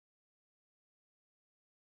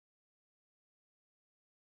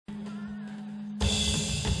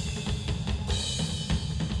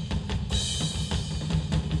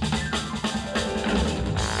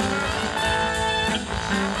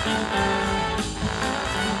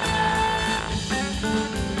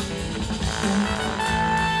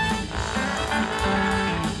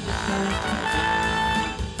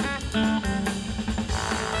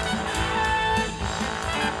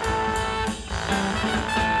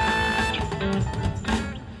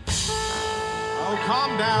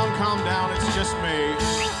Calm down, it's just me.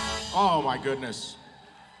 Oh my goodness.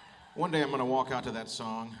 One day I'm gonna walk out to that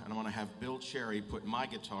song and I'm gonna have Bill Cherry put my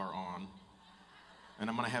guitar on, and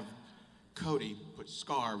I'm gonna have Cody put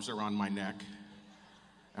scarves around my neck,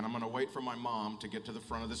 and I'm gonna wait for my mom to get to the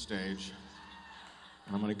front of the stage,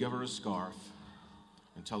 and I'm gonna give her a scarf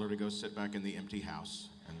and tell her to go sit back in the empty house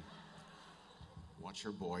and watch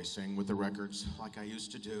her boy sing with the records like I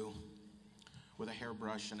used to do, with a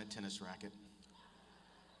hairbrush and a tennis racket.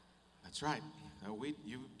 That's right.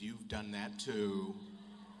 You've done that too.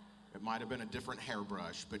 It might have been a different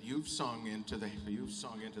hairbrush, but you've sung into the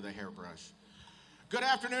hairbrush. Good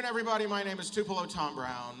afternoon, everybody. My name is Tupelo Tom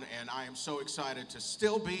Brown, and I am so excited to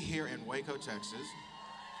still be here in Waco, Texas.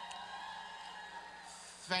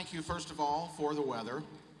 Thank you, first of all, for the weather.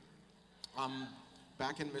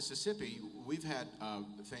 Back in Mississippi, we've had a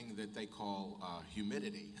thing that they call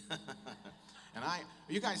humidity. And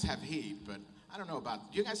you guys have heat, but I don't know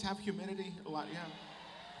about, do you guys have humidity a lot? Yeah.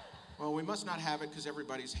 Well, we must not have it because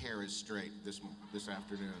everybody's hair is straight this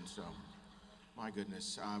afternoon, so my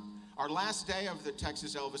goodness. Our last day of the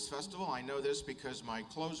Texas Elvis Festival, I know this because my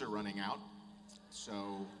clothes are running out,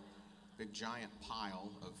 so big giant pile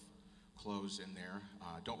of clothes in there.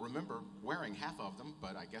 Don't remember wearing half of them,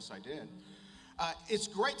 but I guess I did. It's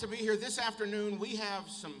great to be here this afternoon. We have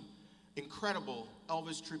some incredible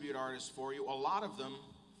Elvis tribute artists for you. A lot of them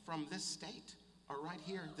from this state are right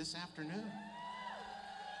here this afternoon.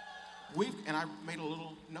 And I made a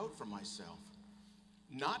little note for myself.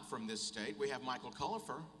 Not from this state. We have Michael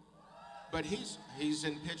Cullipher, but he's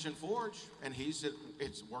in Pigeon Forge, and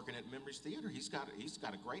it's working at Memories Theater. He's got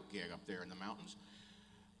a great gig up there in the mountains.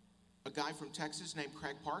 A guy from Texas named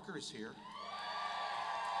Kraig Parker is here.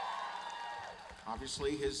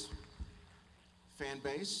 Obviously, his fan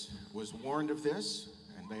base was warned of this,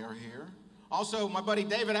 and they are here. Also, my buddy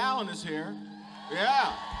David Allen is here.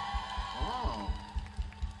 Yeah. Oh.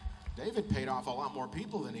 David paid off a lot more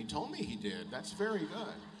people than he told me he did. That's very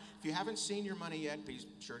good. If you haven't seen Your Money yet, be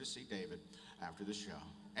sure to see David after the show.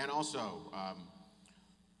 And also,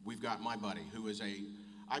 we've got my buddy who is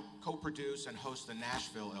I co-produce and host the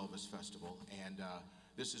Nashville Elvis Festival, and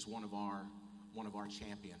this is one of our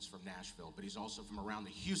champions from Nashville, but he's also from around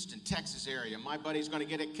the Houston, Texas area. My buddy's going to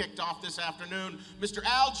get it kicked off this afternoon, Mr.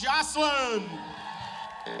 Al Joslin.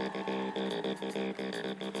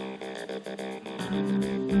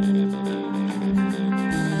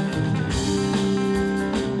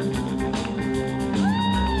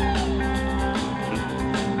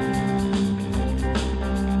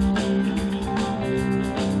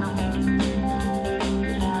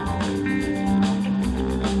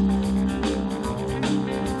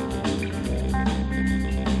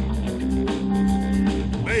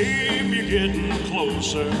 Babe, you're getting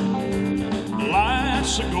closer.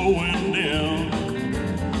 Lights are going dim.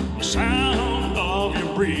 The sound of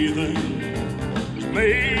your breathing has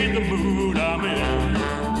made the mood I'm in.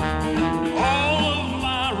 All of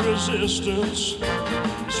my resistance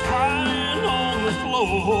is flying on the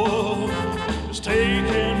floor. It's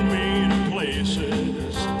taking me to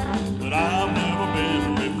places that I've never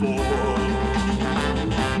been before.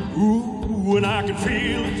 Ooh, and I can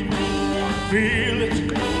feel it, feel it,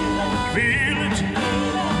 feel it,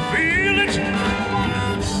 feel it.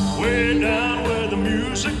 Way down where the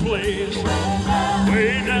music plays,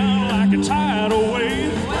 way down like a tidal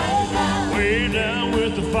wave, way down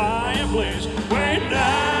with the fireplace, way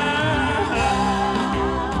down,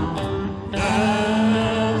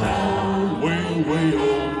 down, way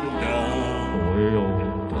on down, way on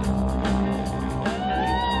down.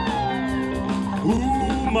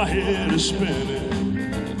 Ooh, my head is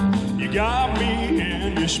spinning, you got me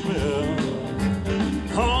in your spell.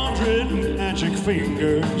 100 magic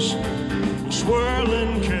fingers,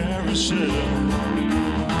 swirling carousel,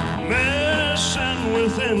 medicine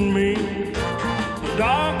within me, the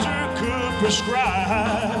doctor could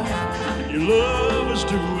prescribe. Your love is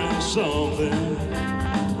doing something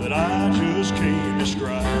that I just can't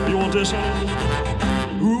describe. You want this, honey?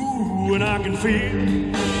 Ooh, and I can feel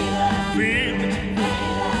it, feel it,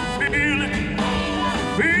 feel it,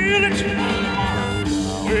 feel it.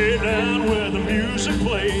 Way down where the music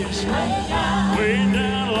plays, way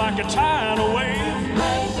down like a tidal wave,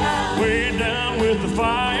 way down with the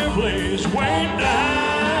fireplace, way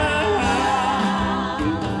down,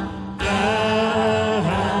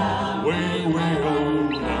 down, way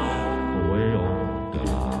on down, way on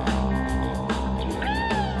down.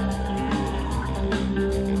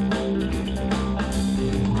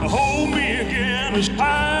 Hold me again as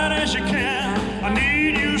tight as you can. I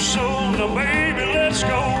need you so now, baby, let's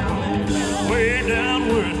go. Way down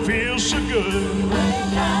where it feels so good.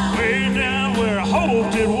 Way down where I hope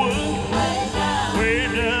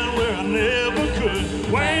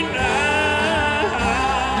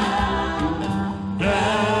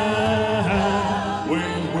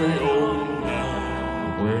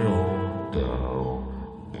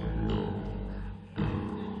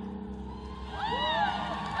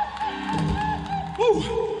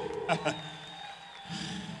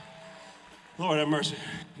mercy.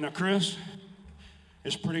 Now, Chris,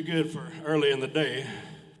 it's pretty good for early in the day.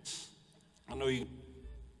 I know you...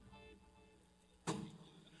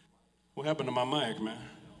 What happened to my mic, man?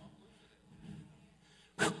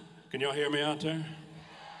 Can y'all hear me out there?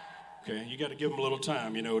 Okay, you got to give them a little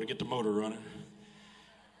time, you know, to get the motor running.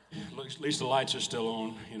 At least the lights are still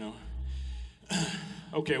on, you know.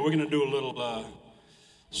 Okay, we're going to do a little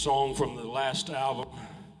song from the last album,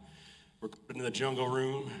 recorded in the jungle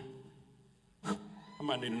room. I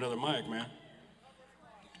might need another mic, man.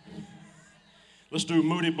 Let's do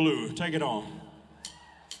Moody Blue. Take it on.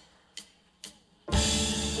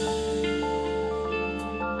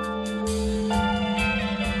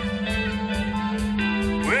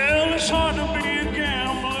 Well, it's hard to be a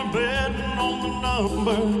gambler betting on the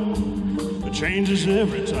number. It changes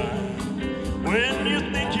every time. When you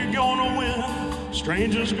think you're gonna win,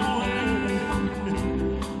 strangers going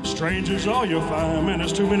in. Strangers all you'll find. Man,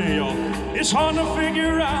 there's too many of y'all. It's hard to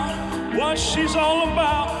figure out what she's all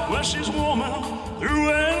about. Well, she's a woman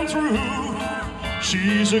through and through.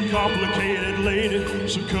 She's a complicated lady,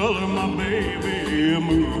 so color my baby a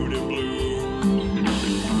Moody Blue.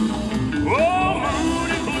 Oh,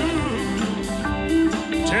 Moody Blue,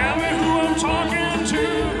 tell me who I'm talking to.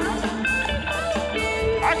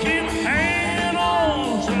 I keep hanging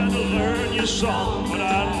on, trying to learn your song, but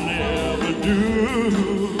I never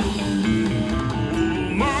do.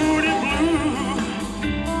 Oh, Moody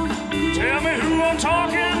Blue, tell me who I'm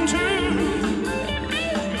talking to.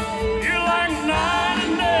 You're like night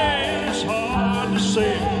and day, it's hard to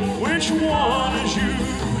say which one is you.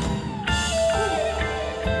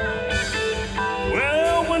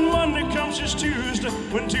 Well, when Monday comes, it's Tuesday.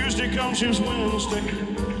 When Tuesday comes, it's Wednesday.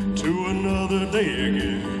 To another day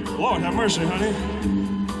again. Lord have mercy, honey.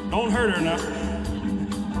 Don't hurt her now.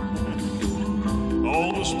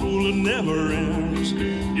 Oh, the spooling never ends.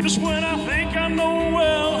 Just when I think I know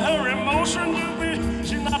well her emotion to be,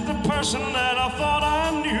 she's not the person that I thought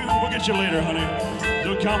I knew. We'll get you later, honey.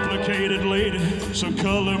 The complicated lady, so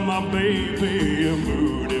color my baby a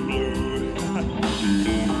Moody Blue.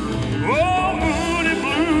 Oh, Moody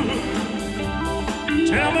Blue,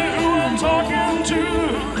 tell me who I'm talking to.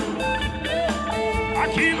 I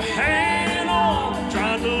keep hanging on,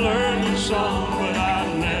 trying to learn your song, but I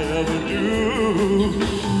never do.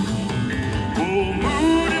 Oh,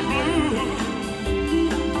 Moody Blue,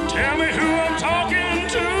 tell me who I'm talking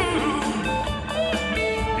to.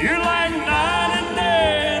 You're like night and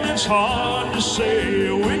day, and it's hard to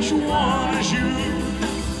say which one is you.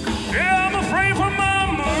 Yeah, I'm afraid for my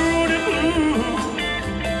Moody Blue.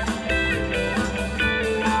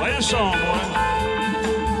 Play a song, boy.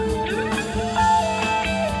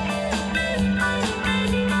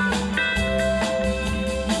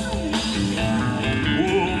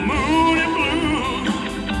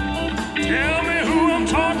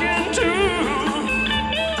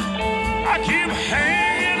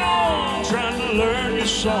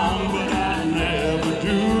 Song, but I never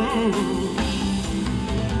do.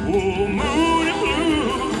 Oh, Moody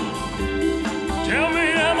Blue, tell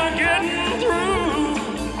me, am I getting through?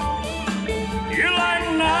 You're like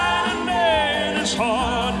night and day, and it's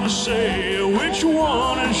hard to say which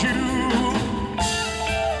one is you.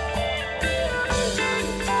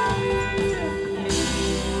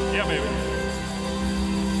 Yeah, baby.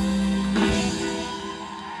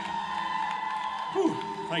 Whew.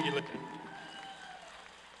 Thank you, LeAnn.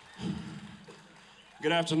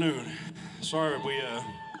 Good afternoon. Sorry we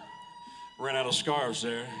ran out of scarves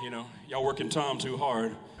there. You know, y'all working Tom too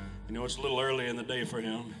hard. You know, it's a little early in the day for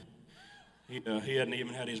him. He hadn't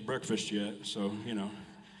even had his breakfast yet, so, you know.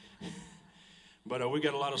 But we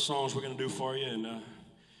got a lot of songs we're going to do for you, and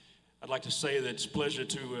I'd like to say that it's a pleasure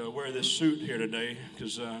to wear this suit here today,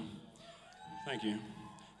 because, thank you.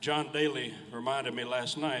 John Daly reminded me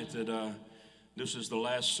last night that this is the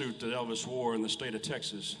last suit that Elvis wore in the state of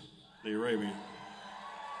Texas, the Arabian.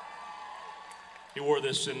 He wore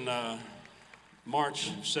this in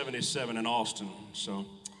March '77 in Austin. So,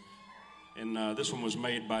 and this one was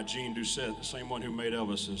made by Gene Doucette, the same one who made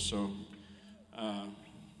Elvis's. So,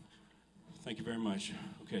 thank you very much.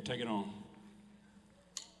 Okay, take it on.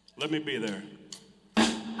 Let me be there.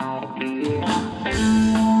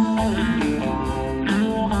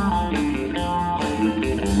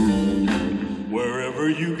 Wherever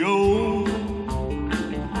you go,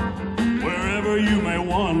 wherever you may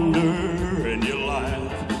wander.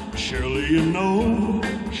 Surely you know,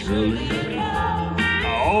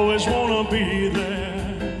 I always want to be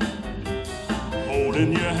there,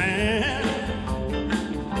 holding your hand,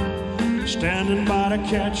 standing by to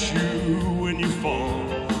catch you when you fall,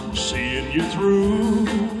 seeing you through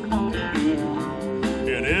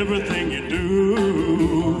in everything you do.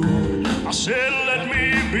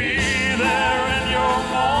 there in your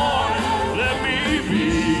morning. Let me be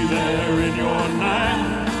there in your night.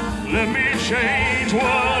 Let me change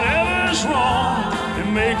whatever's wrong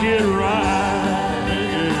and make it right.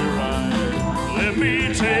 Make it right. Let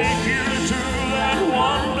me take you to that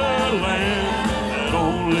wonderland that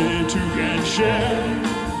only two can share.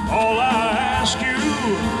 All I ask you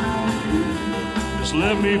is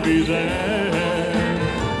let me be there.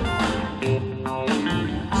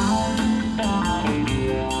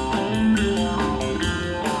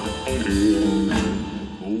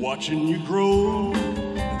 Watching you grow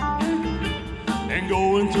and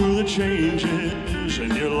going through the changes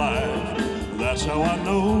in your life. That's how I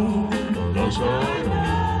know. That's how I know.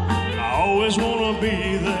 I always want to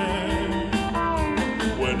be there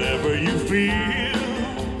whenever you feel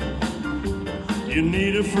you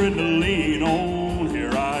need a friend to lean on.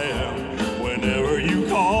 Here I am whenever you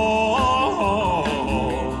call.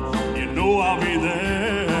 You know I'll be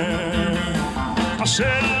there. I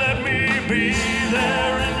said let me be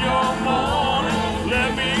there in your morning.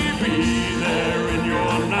 Let me be there in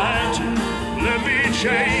your night. Let me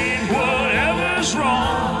change whatever's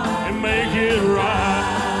wrong and make it right.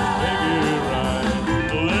 Make it right.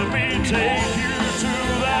 Let me take you to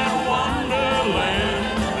that wonderland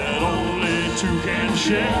that only two can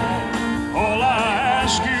share. All I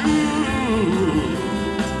ask you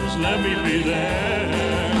is let me be there.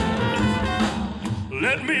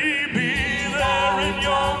 Let me be there in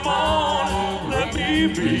your morning. Let me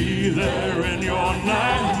be there in your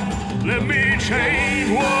night. Let me change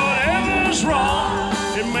whatever's wrong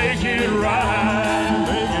and make it right.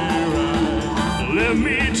 Make it right. Let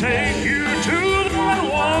me take you to that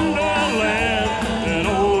wonderland that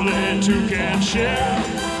only two can share.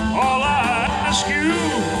 All I ask you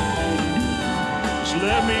is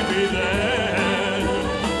let me be there.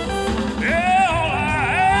 Yeah, all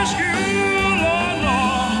I ask you, Lord,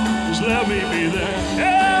 Lord, is let me be there.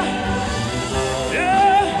 Yeah.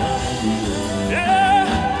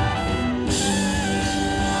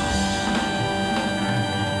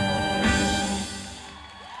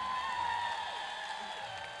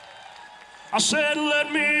 I said,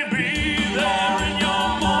 let me be there in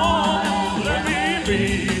your morning. Let me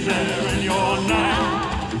be there in your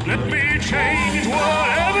night. Let me change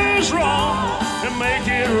whatever's wrong and make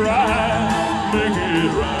it right. Make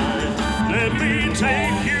it right. Let me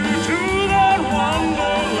take you to that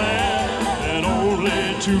wonderland that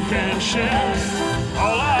only two can share.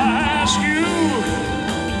 All I ask you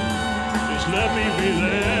is let me be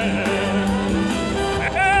there.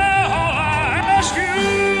 Yeah, all I ask you,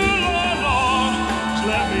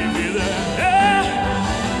 let me be there. Yeah,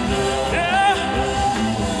 yeah,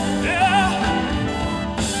 yeah.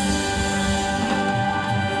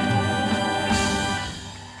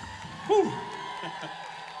 Whew.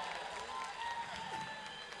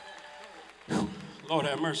 Lord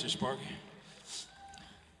have mercy, Sparky.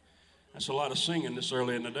 That's a lot of singing this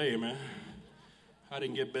early in the day, man. I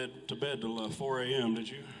didn't get to bed till 4 a.m., did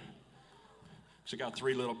you? Because I got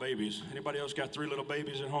 3 little babies. Anybody else got 3 little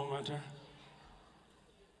babies at home out there?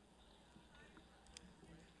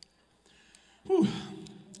 Whew.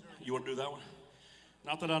 You want to do that one?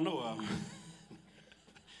 Not that I know of.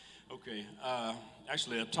 Okay.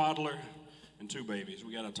 Actually, a toddler and 2 babies.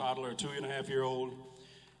 We got a toddler, a 2.5-year-old,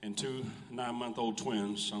 and 2 9-month-old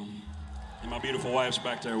twins. So, and my beautiful wife's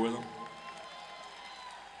back there with them.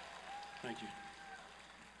 Thank you.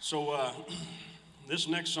 So, this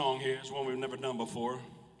next song here is one we've never done before.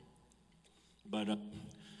 But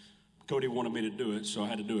Cody wanted me to do it, so I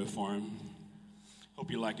had to do it for him.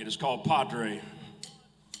 Hope you like it. It's called Padre.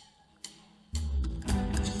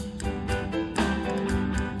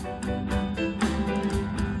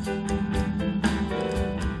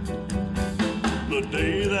 The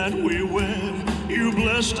day that we wed, you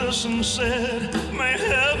blessed us and said, may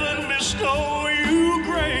heaven bestow you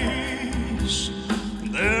grace.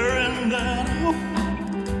 There in that home,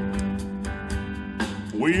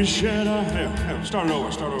 we shed our hair. Start it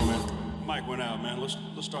over, man. Mic went out, man. Let's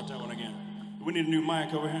start that one again. We need a new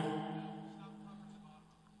mic over here.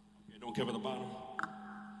 Okay, don't cover the bottom.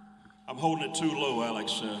 I'm holding it too low,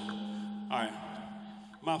 Alex. All right.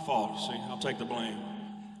 My fault, see? I'll take the blame.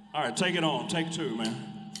 All right, take it on. Take 2, man.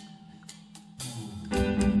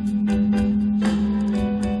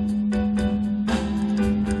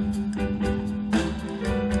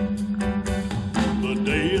 The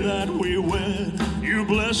day that we wed, you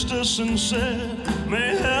blessed us and said,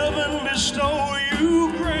 may heaven bestow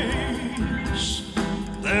you grace.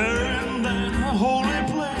 There in that holy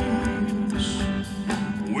place,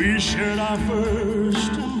 we shared our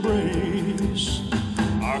first embrace.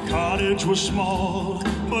 Our cottage was small,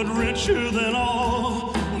 but richer than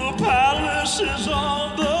all the palace praises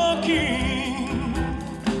of the King.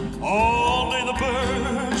 All day the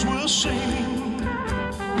birds will sing.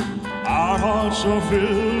 Our hearts are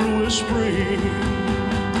filled with spring.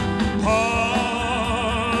 Padre,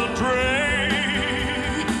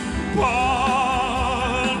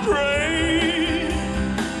 Padre,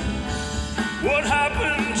 what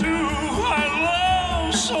happened to our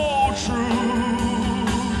love so true?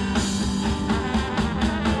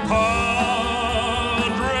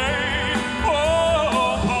 Padre,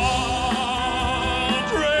 oh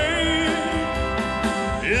Padre,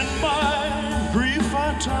 in my grief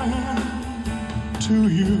I turn to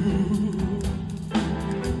you.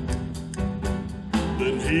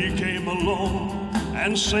 Then he came along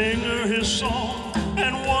and sang her his song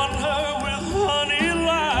and won her with honey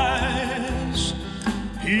lies.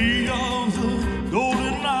 He of the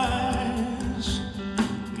golden eyes,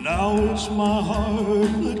 now it's my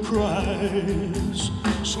heart that cries.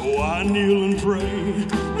 So I kneel and pray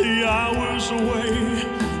the hours away,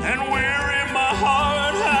 and weary my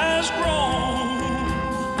heart has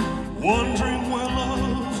grown, wondering where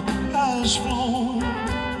love has flown,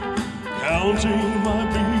 counting my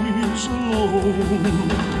beads alone.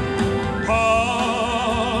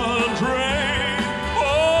 Padre,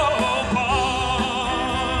 oh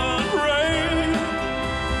Padre,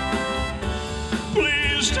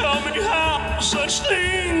 please tell me how such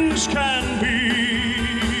things can be.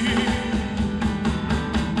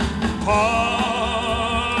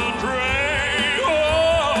 Padre,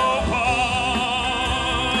 oh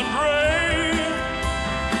Padre,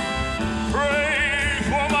 pray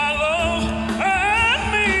for my love and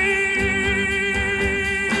me.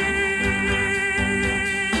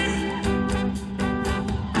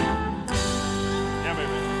 Yeah,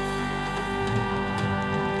 baby.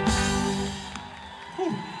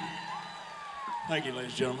 Whew. Thank you,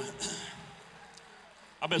 ladies and gentlemen.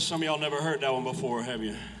 I bet some of y'all never heard that one before, have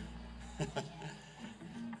you?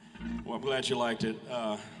 Well, I'm glad you liked it.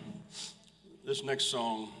 This next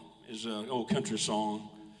song is an old country song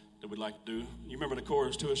that we'd like to do. You remember the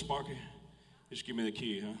chorus to it, Sparky? Just give me the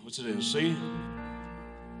key, huh? What's it in? C?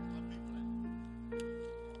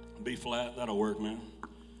 B flat, that'll work, man.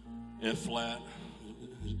 F flat,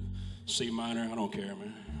 C minor, I don't care,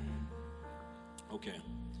 man. Okay.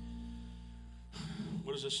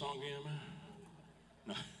 What is this song again, man?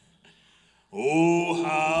 No. Oh,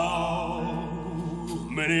 how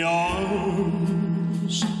many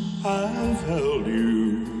arms I've held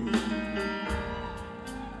you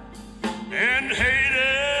and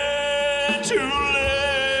hated to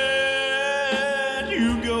let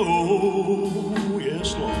you go.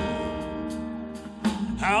 Yes, Lord.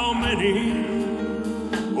 How many,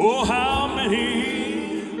 oh, how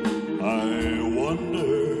many, I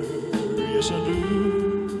wonder, yes, I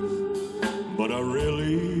do, but I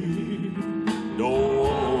really don't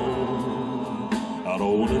want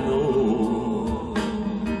to know.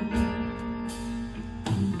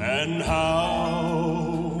 And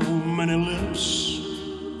how many lips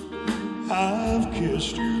I've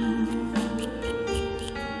kissed you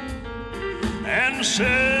and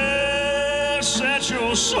said, set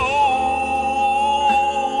your soul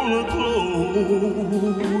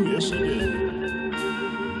aglow. Yes, I did.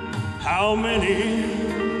 How many,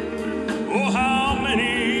 oh, how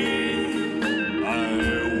many,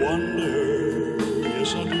 I wonder,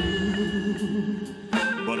 yes, I do,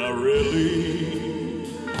 but I really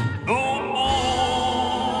don't want.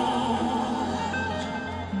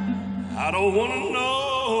 I don't want to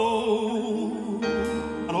know.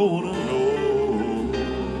 I don't want to know.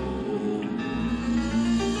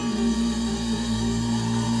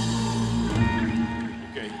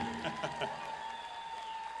 Okay.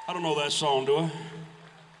 I don't know that song, do I?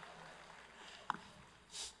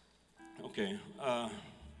 Okay.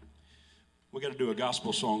 We got to do a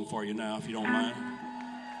gospel song for you now, if you don't mind.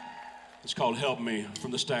 It's called Help Me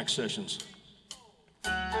from the Stack Sessions.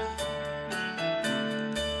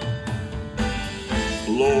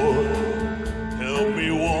 Lord, help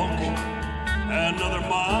me walk another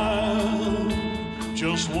mile,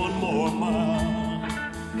 just one more mile.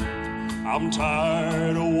 I'm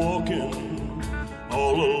tired of walking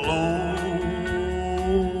all alone.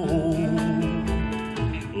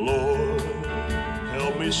 Lord,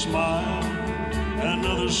 help me smile,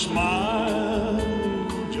 another smile,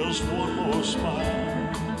 just one more smile.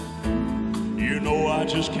 You know I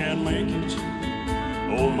just can't make it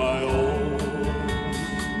on my own.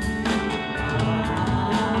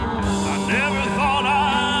 I never thought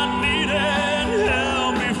I needed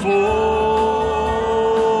help before.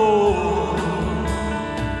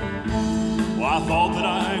 Well, I thought that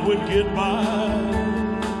I would get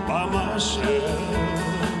by myself.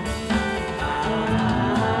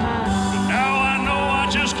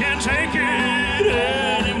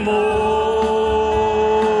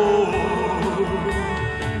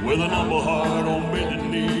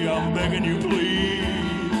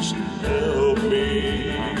 help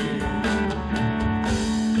me.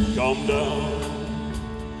 Come down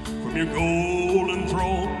from your golden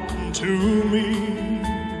throne to me,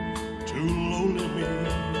 to lowly me.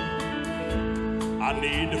 I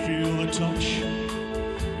need to feel the touch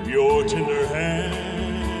of your tender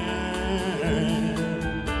hand.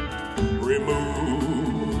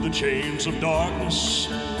 Remove the chains of darkness.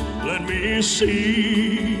 Let me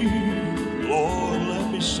see, Lord, let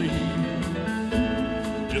me see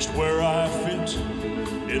just where I fit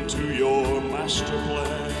into your master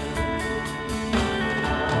plan.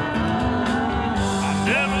 I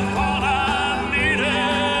never thought I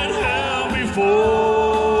needed help before.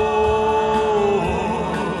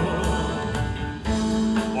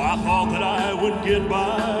 Well, I thought that I would get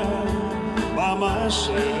by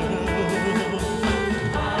myself.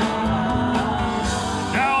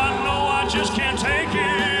 Now I know I just can't take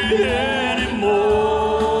it anymore.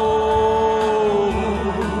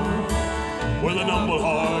 With an humble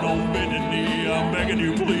heart on bended knee, I'm begging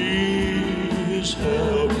you, please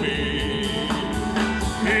help me.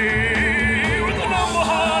 With an humble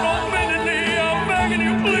heart on bended knee, I'm begging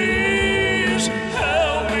you, please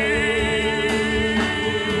help me.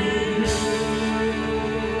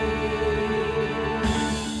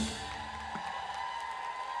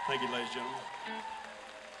 Thank you, ladies and gentlemen.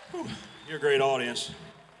 Whew, you're a great audience.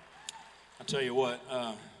 I tell you what,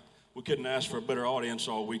 we couldn't ask for a better audience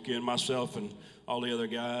all weekend. Myself and all the other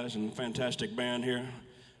guys and fantastic band here.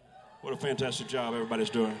 What a fantastic job everybody's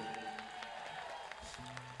doing.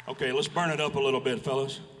 Okay, let's burn it up a little bit,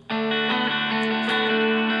 fellas. Lord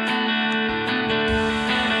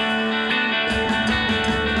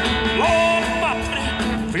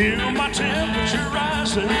Almighty, feel my temperature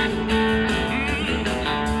rising.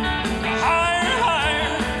 Higher,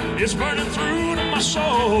 higher, it's burning through to my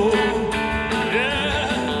soul.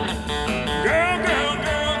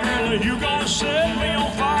 You gonna set me on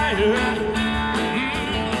fire.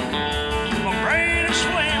 My brain is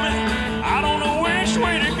flaming, I don't know which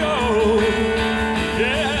way to go.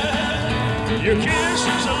 Yeah, your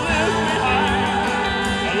kisses will lift me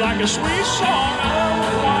higher, like a sweet song of a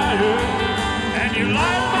choir. And you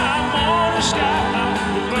light my morning sky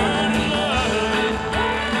with burning love.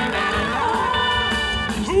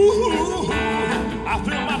 Ooh, I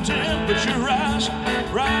feel my temperature rise,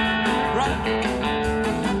 right.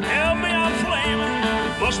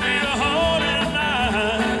 Must be 109.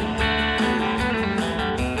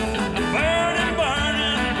 Burning,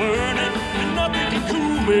 burning, burning, and nothing can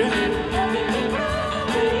cool me.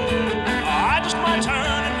 I just might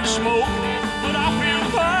turn into smoke, but I feel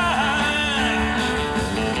fine.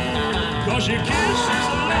 'Cause your kisses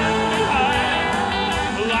lift me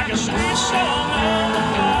higher, like a sweet song on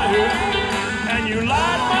fire. And you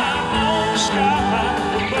light my morning sky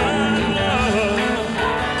with burning love.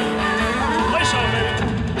 Play some, baby.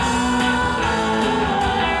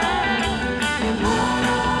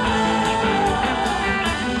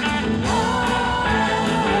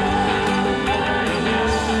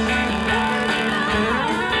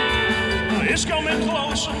 It's coming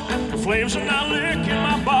closer, the flames are now licking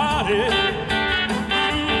my body.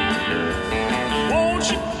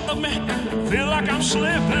 Won't you love me? Feel like I'm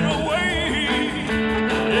slipping away.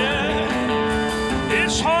 Yeah,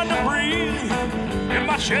 it's hard to breathe, and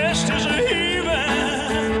my chest is a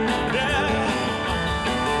heaving.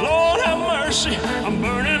 Yeah, Lord have mercy, I'm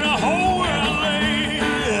burning a hole where I lay.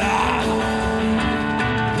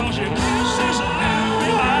 'Cause your kisses lift me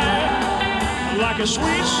higher, like a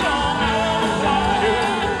sweet song.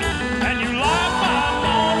 And you light my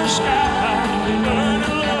morning sky with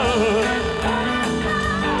burning love,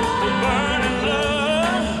 burning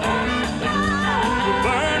love,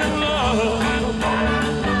 burning love,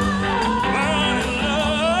 burning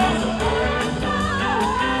love.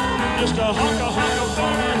 Just a hunk of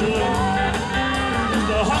burning love, just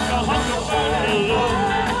a hunk of burning love,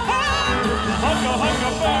 hunk of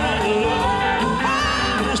burning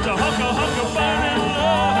love, just a hunk of burning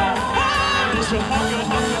love. Just a hunk of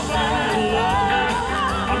burning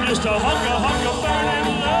love. I'm just a hunk of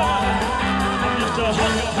burning love. I'm just a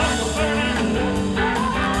hunk of burning love.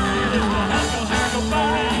 Just a hunk of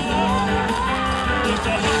burning love. Just a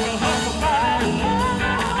hunk of burning love.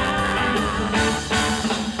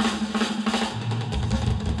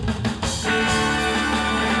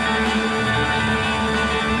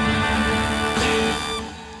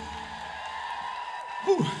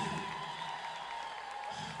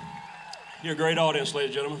 You're a great audience, ladies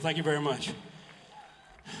and gentlemen. Thank you very much.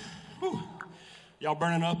 Whew. Y'all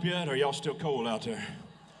burning up yet, or y'all still cold out there?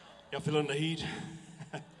 Y'all feeling the heat?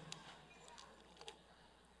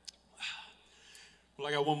 Well,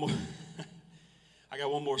 I got one more. I got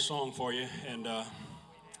one more song for you, and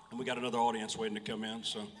we got another audience waiting to come in,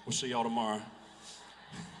 so we'll see y'all tomorrow.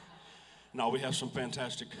 No, we have some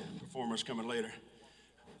fantastic performers coming later.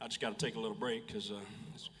 I just got to take a little break because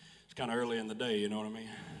it's kind of early in the day, you know what I mean?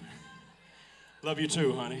 Love you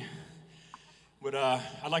too, honey. But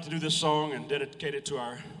I'd like to do this song and dedicate it to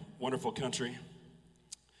our wonderful country.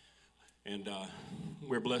 And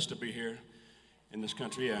we're blessed to be here in this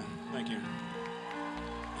country. Yeah, thank you.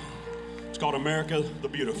 It's called America the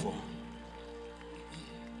Beautiful.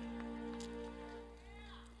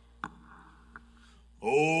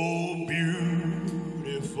 Oh,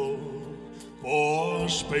 beautiful for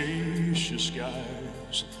spacious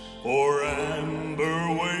skies, for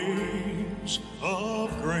amber waves of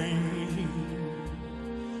grain,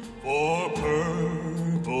 for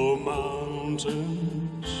purple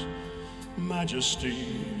mountains,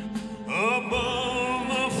 majesty above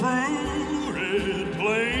the fruited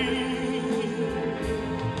plain.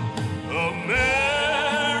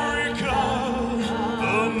 America,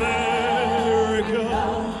 America,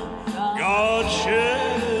 God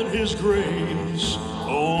shed his grace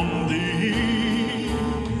on thee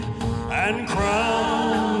and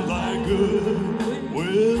crown thy good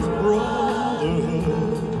with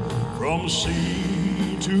brotherhood from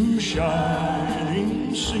sea to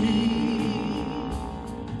shining sea.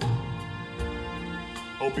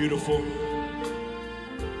 Oh, beautiful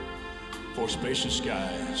for spacious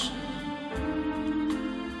skies,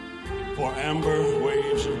 for amber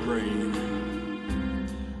waves of grain,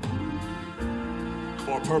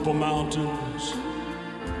 for purple mountains,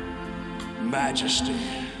 majesty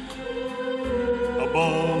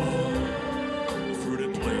above the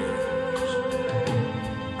fruited plains.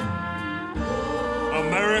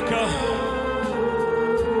 America,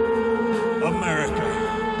 America,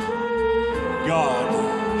 God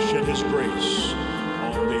shed his grace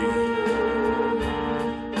on thee,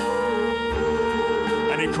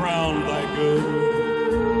 and he crowned thy good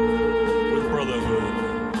with brotherhood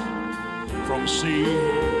from sea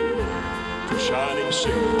to shining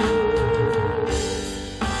sea.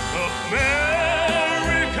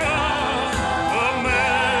 America,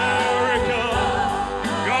 America,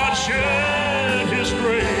 God shed his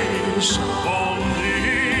grace on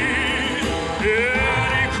thee,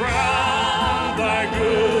 and he crowned thy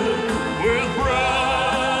good with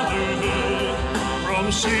brotherhood from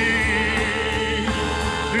sea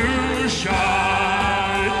to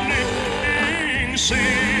shining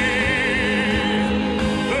sea.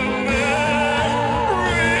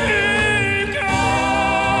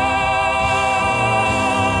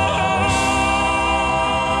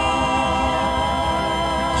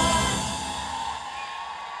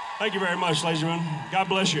 Thank you very much, ladies and gentlemen. God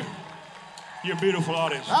bless you. You're a beautiful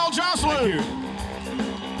audience. Al Joslin! Thank you.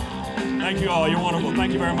 Thank you all. You're wonderful.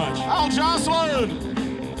 Thank you very much. Al Joslin!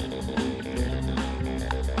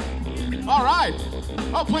 All right.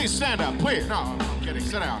 Oh, please stand up. Please. No, I'm kidding.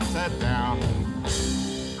 Sit down. Sit down.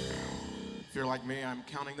 If you're like me, I'm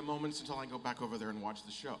counting the moments until I go back over there and watch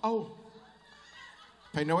the show. Oh.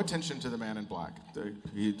 Pay no attention to the man in black.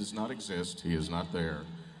 He does not exist. He is not there.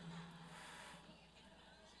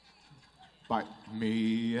 By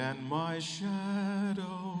me and my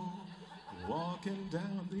shadow walking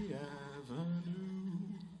down the avenue.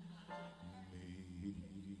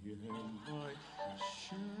 Me and my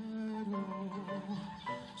shadow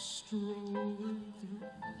strolling through.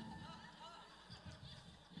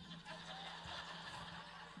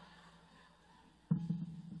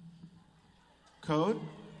 Code?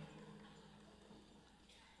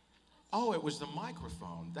 Oh, it was the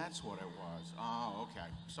microphone. That's what it was. Oh, okay.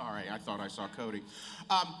 Sorry, I thought I saw Cody.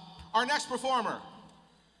 Our next performer,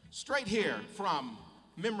 straight here from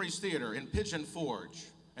Memories Theater in Pigeon Forge.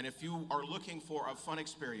 And if you are looking for a fun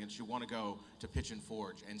experience, you want to go to Pigeon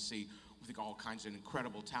Forge and see all kinds of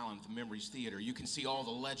incredible talent at the Memories Theater. You can see all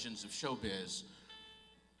the legends of showbiz.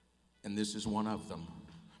 And this is one of them.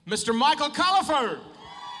 Mr. Michael Cullipher!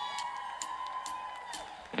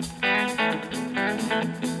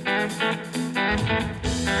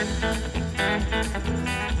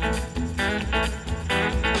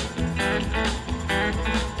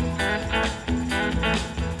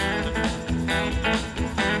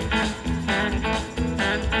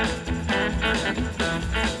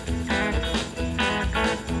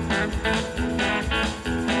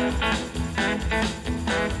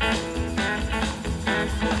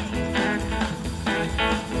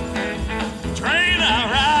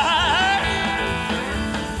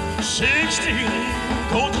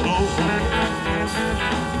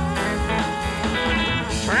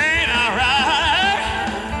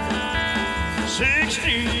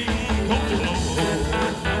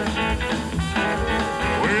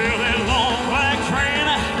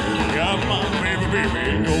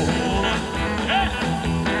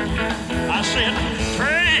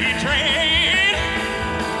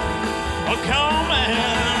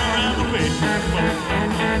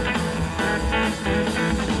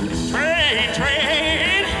 freight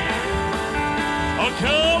train. Oh,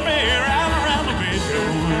 come here, round around the bend,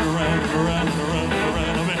 going around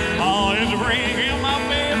the bend. Oh, it's bringing my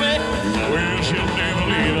baby, well, she'll never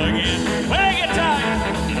leave again. When I get tired.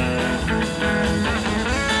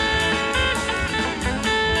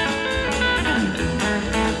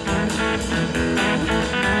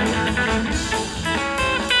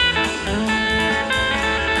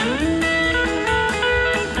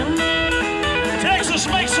 Texas,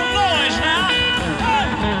 make some noise now.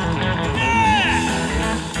 Yeah!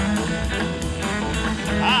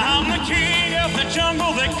 I'm the king of the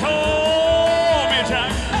jungle, they call me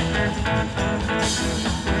Tiger.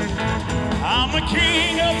 I'm the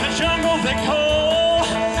king of the jungle, they call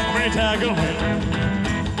me Tiger.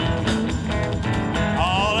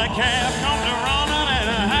 All that calf comes to running and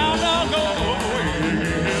a hound dog goes away.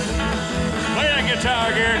 Play that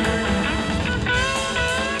guitar, Gary.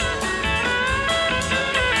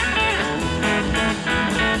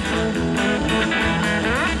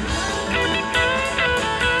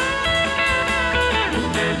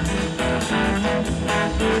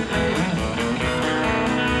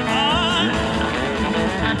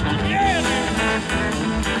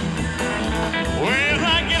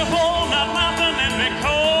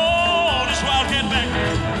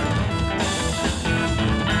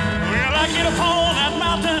 Upon that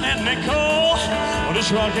mountain and they call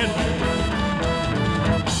this rocket.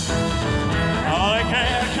 All they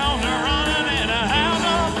can come to running in a hound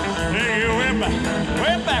dog. Hey, way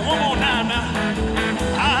back, one more time now.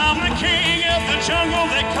 I'm the king of the jungle,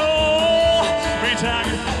 they call me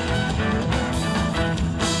Tiger.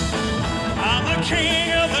 I'm the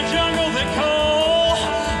king of the jungle, they call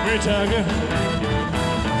me Tiger.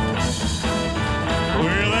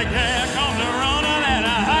 Well, they can't come to running and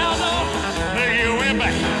a hound dog. Way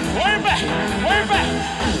back.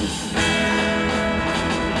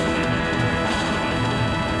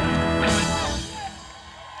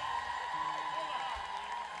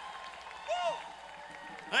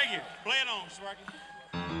 Thank you. Play it on, Sparky.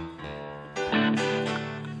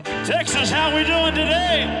 Texas, how we doing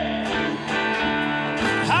today?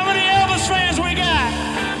 How many Elvis fans we got?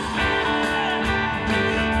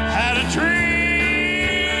 Had a dream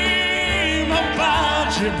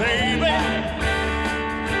about you, baby.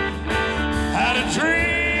 Had a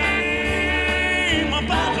dream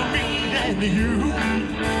about me and you.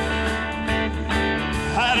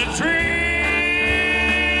 Had a dream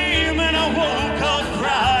and I woke up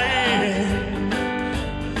crying.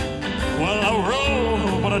 Well, I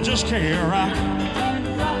roll, but I just can't rock.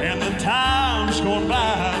 And the time's going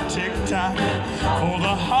by tick-tock. For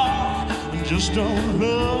the heart just don't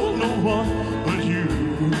love no one but you.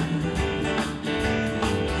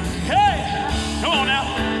 Hey, come on now.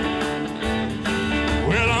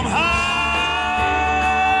 Well, I'm high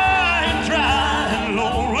and dry and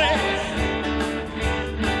lonely.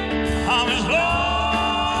 I'm as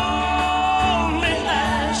lonely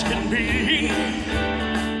as can be.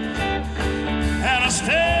 And I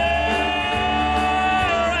stare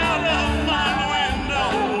out of my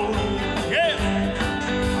window. Yeah,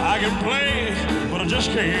 I can play, but I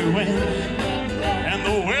just can't win. And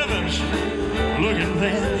the weather's looking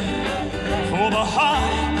thin. For the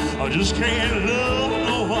heart, I just can't love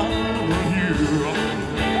no one but you.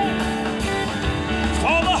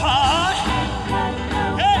 For the heart,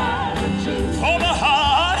 yeah. For the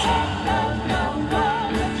heart,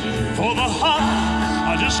 for the heart,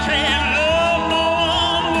 I just can't love no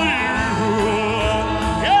one but you.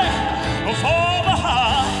 Yeah. For the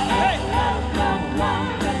heart, hey.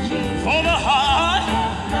 For the heart,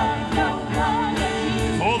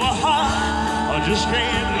 for the heart, I just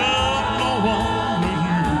can't love no one.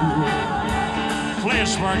 Play it,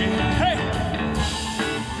 Sparky. Hey!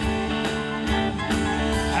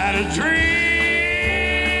 Had a dream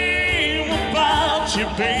about you,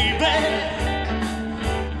 baby.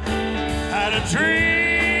 Had a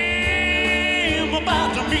dream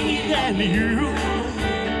about me and you.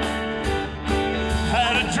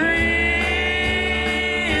 Had a dream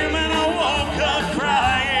and I woke up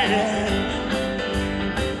crying.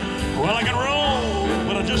 Well, I can roll,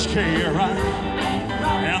 but I just can't ride.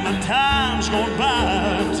 And the time's going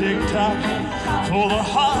by tick-tock. For the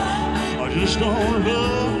heart, I just don't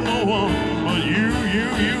love no one but you,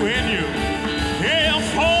 and you. Yeah,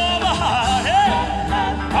 for the heart,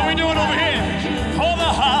 yeah. How we doing over here? For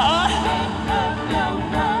the heart,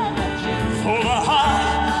 for the heart,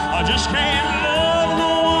 I just can't love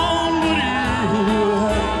no one but you.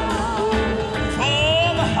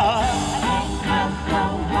 For the heart,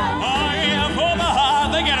 oh yeah, for the heart,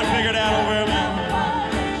 they got it figured out over there, man.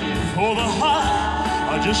 For the heart,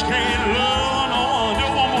 I just can't love no one. Do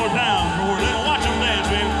it one more time.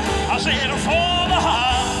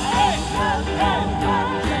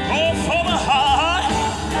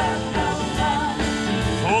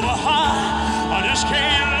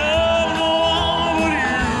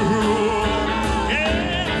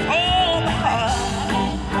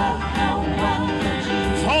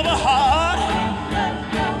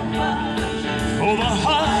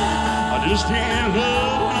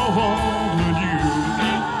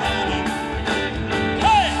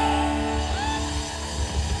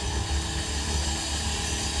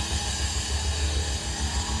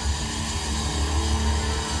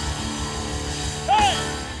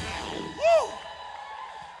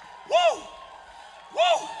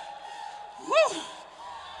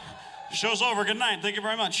 Show's over. Good night. Thank you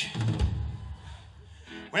very much.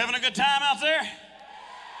 We having a good time out there?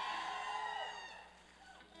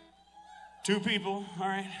 2 people. All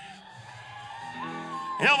right.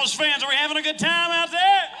 Elvis fans, are we having a good time out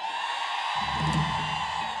there?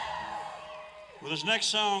 Well, this next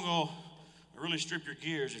song will really strip your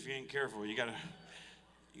gears if you ain't careful. You gotta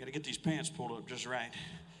get these pants pulled up just right.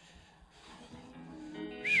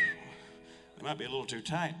 They might be a little too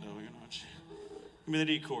tight, though. You know. Give me that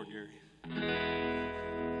E chord, Gary.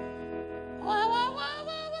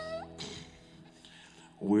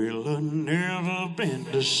 Well, I've never been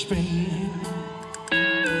to Spain,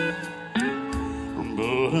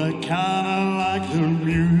 but I kinda like the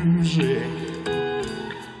music.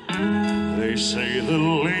 They say the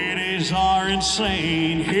ladies are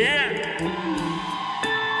insane here,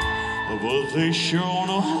 but they sure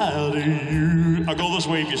know how to use. I go this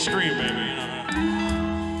way if you scream, baby. You know.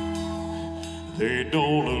 They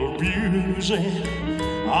don't abuse it.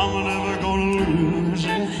 I'm never gonna lose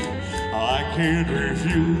it. I can't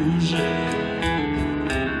refuse it.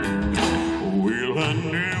 Well, I've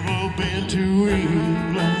never been to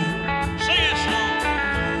England. Sing it, Sean.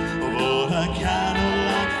 But I kinda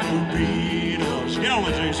like the Beatles. Get on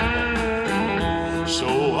it, Jason. So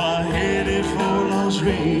I headed for Las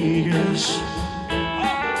Vegas.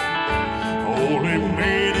 Only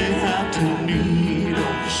made it out to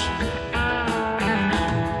Needles.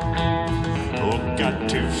 Oh, got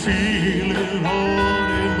to feel it,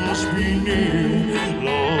 Lord, it must be near.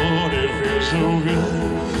 Lord, it feels so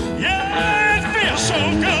good. Yeah, it feels so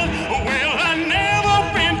good. Well, I've never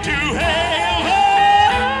been to heaven,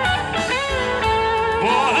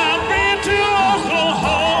 but I've been to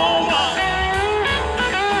Oklahoma.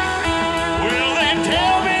 Well, they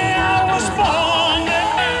tell me I was born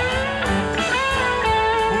there,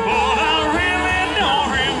 but I really don't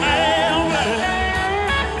remember.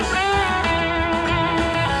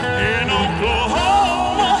 In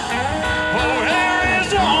Oklahoma or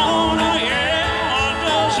Arizona, yeah, what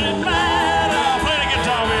does it matter? Play the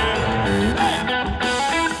guitar, man.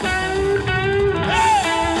 Hey!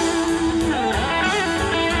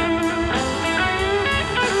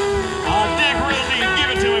 Oh, dig real deep. Give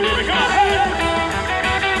it to me, baby. Come on. Hey!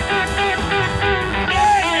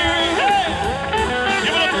 Yeah, Gary. Hey!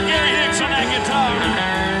 Give it up for Gary Hicks on that guitar.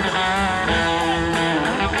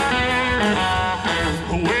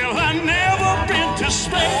 Well, I've never been to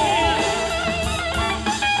Spain,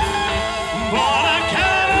 but I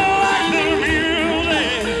kinda like the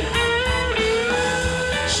music.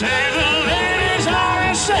 Say the ladies are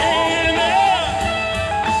insane there,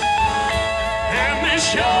 and they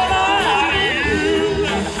sure know how to use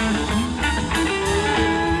it.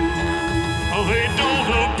 Oh, they don't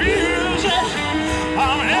abuse it.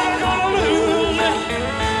 I'm never gonna lose it.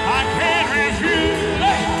 I can't refuse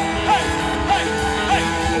it. Hey, hey, hey.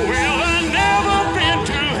 Well, I've never been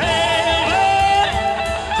to heaven,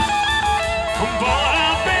 but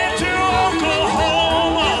I've been to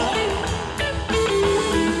Oklahoma.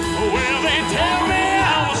 Well, they tell me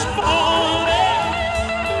I was born there,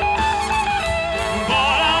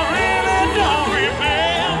 but I really don't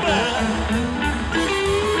remember.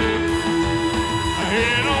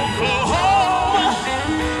 In Oklahoma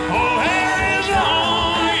or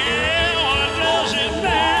Arizona, yeah, what does it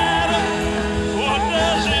matter? What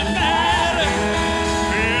does it matter?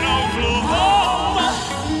 In Oklahoma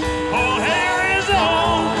or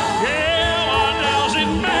Arizona, yeah, what does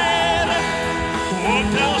it matter? What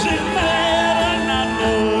does it matter? Not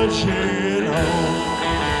much at all.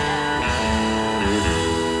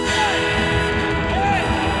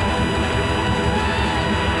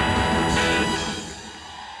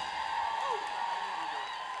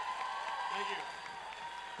 Thank you.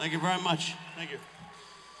 Thank you very much. Thank you.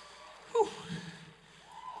 Whew.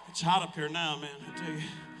 It's hot up here now, man, I tell you.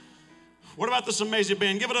 What about this amazing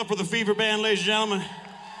band? Give it up for the Fever Band, ladies and gentlemen.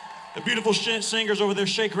 The beautiful singers over there,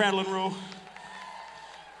 Shake, Rattle, and Roll.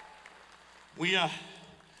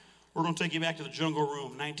 We're going to take you back to the Jungle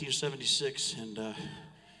Room, 1976, and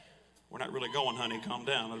we're not really going, honey. Calm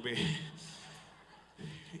down. It'll be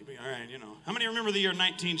all right, you know. How many remember the year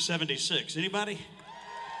 1976? Anybody?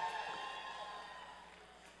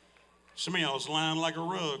 Some of y'all was lying like a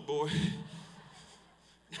rug, boy.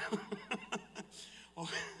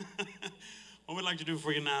 What we'd like to do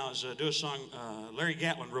for you now is do a song. Larry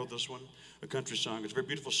Gatlin wrote this one, a country song. It's a very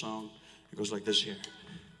beautiful song. It goes like this here.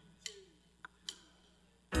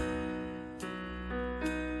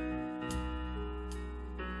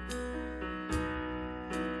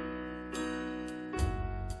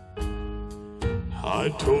 I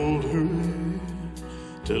told her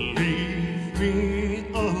to leave me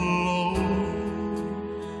alone.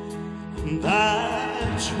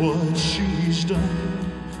 what she's done.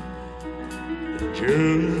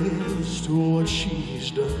 Just what she's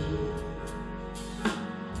done.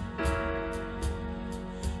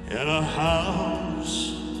 In a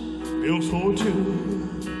house built for two,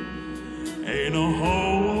 ain't a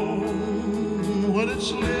home when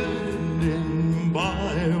it's lived in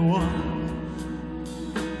by one.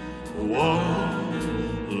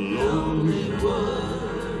 One lonely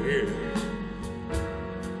one, yeah.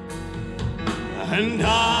 And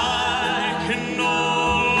I can no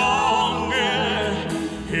longer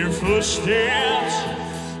hear footsteps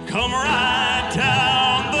come right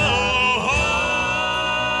down the hall.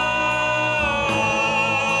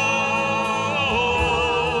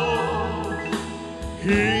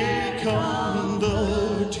 Here come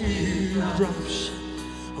the teardrops,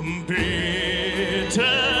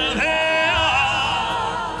 bitter they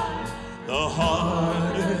are, the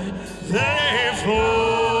harder they fall.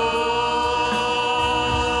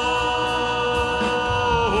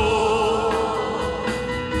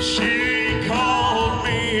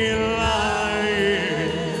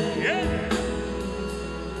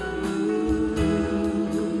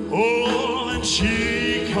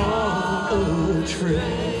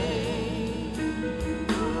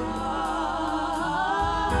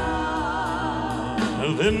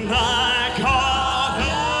 Then I caught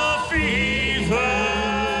a fever,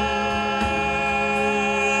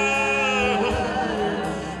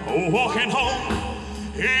 walking home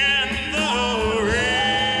in the rain.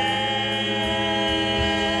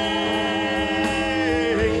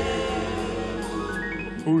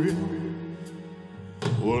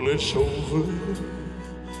 Well, it's over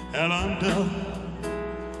and I'm done,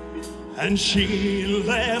 and she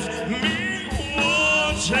left me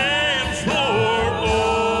wanting for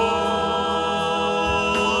all.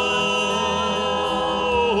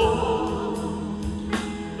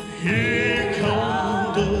 Here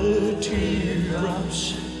come the teardrops,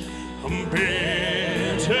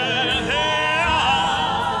 bitter they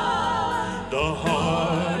are, the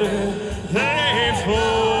harder they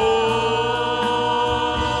fall.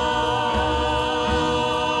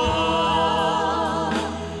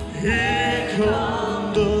 Here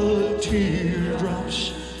come the teardrops,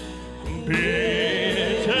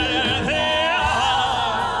 bitter they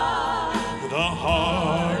are, the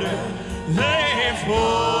harder they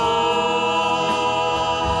fall.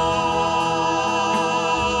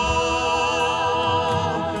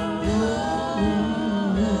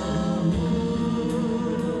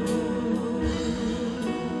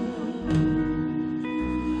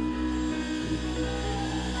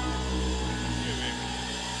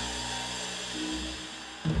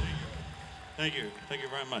 Thank you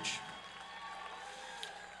very much.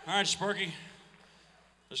 All right, Sparky,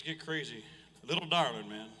 let's get crazy. Little darling,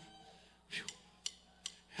 man. Whew.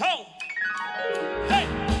 Ho! Hey!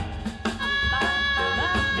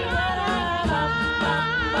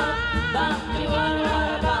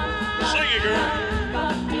 Sing it, girl.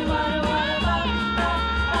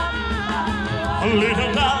 A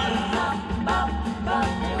little darling,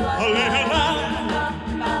 a little darling.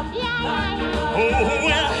 Oh,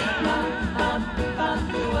 well.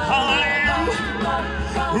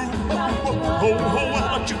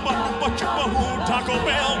 Taco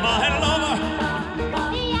Bell, my lover.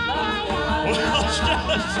 Well, just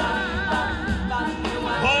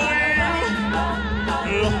for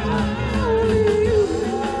you.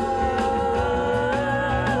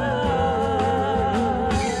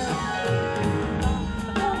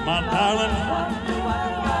 My darling,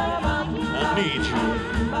 I need you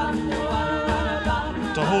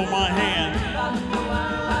to hold my hand,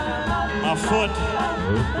 my foot,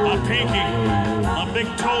 my pinky, my big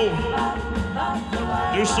toe.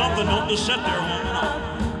 Do something, don't just sit there, woman.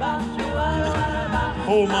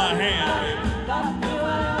 Hold my hand.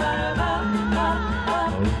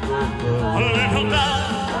 A little down,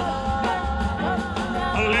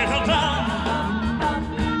 a little down.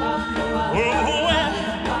 Oh, well,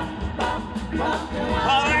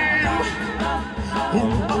 how are you?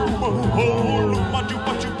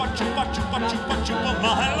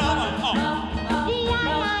 My lover.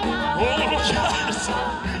 Oh, just.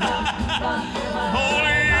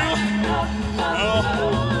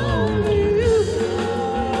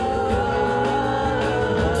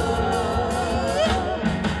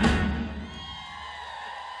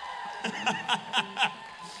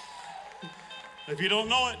 If you don't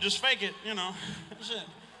know it, just fake it, you know. That's it.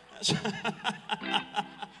 That's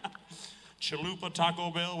Chalupa,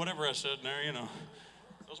 Taco Bell, whatever I said in there, you know.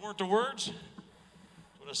 Those weren't the words.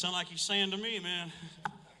 That's what it sounded like he's saying to me, man.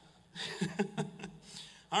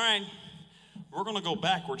 All right, we're going to go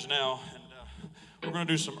backwards now, and we're going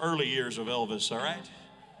to do some early years of Elvis, all right?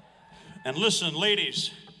 And listen,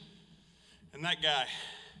 ladies, and that guy,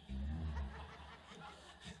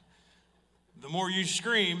 the more you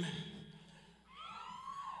scream,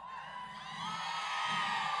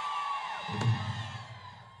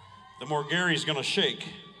 the more Gary's gonna shake.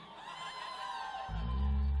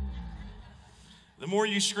 The more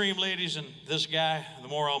you scream, ladies, and this guy, the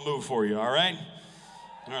more I'll move for you, all right?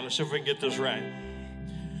 All right, let's see if we can get this right.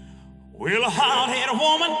 Well, a hard-headed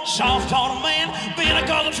woman, soft-hearted man, been a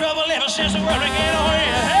cause of trouble ever since the world began. Oh,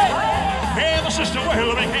 yeah, hey, ever since the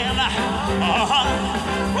world began.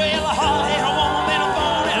 Well, a hard-headed woman, been a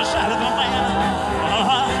thorn in the side of a man.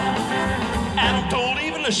 Adam told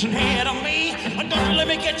Eve, listen here to me. Don't you let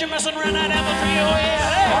me get you messing around that apple tree. Oh,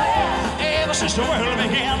 yeah, hey, ever since the world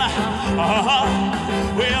began. Well,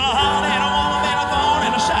 a hard-headed woman, been a thorn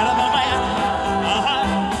in the side of a man.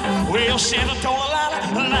 Well, Santa told a lie,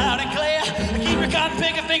 loud and clear. Keep your cotton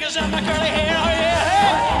picking fingers out my curly hair. Oh,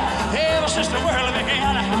 yeah, hey, ever since the world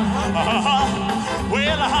began.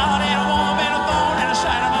 Well, a hard-headed woman, been a thorn in the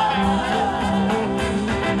side of my man.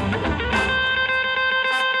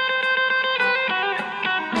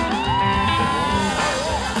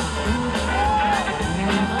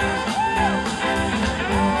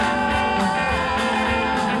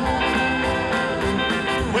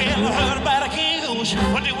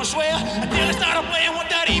 But they will swear until they started playing with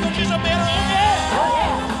that evil just a bit. Oh,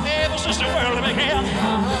 yeah. Ever since the world began.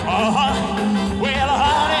 Well, a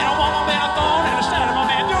hard-headed woman been a thorn in the side of my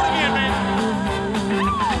man. Do it again, man.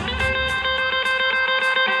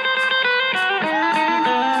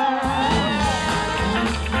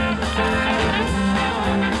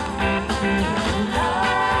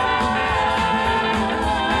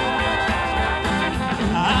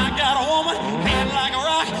 I got a woman, head like a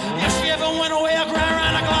rock. If she ever went away, I'll cry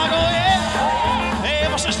around the clock. Oh, yeah.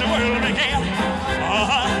 Ever since the world began.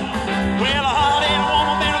 Well, a hard-headed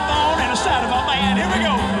woman been a thorn in the side of a man. Here we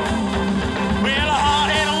go. Well, a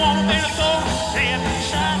hard-headed woman been a thorn in the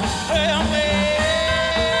side of a man.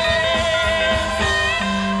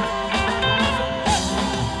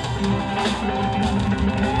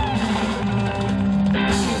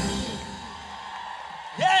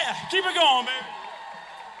 Yeah, keep it going, baby.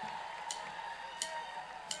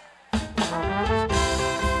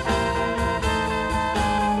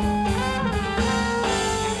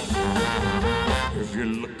 If you're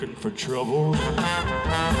looking for trouble,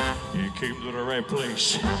 you came to the right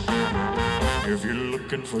place. If you're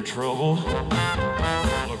looking for trouble,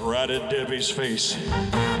 look right at Debbie's face.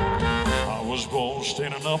 I was born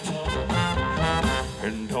standing up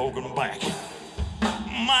and talking back.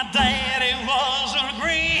 My daddy was a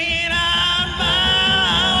green-eyed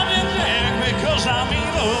mountain jack because I'm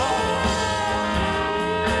evil.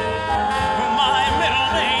 My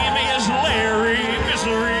middle name is Larry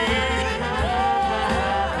Misery.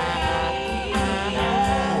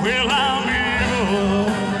 Well, I'm evil,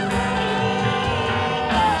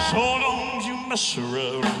 so don't you mess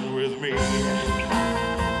around with me.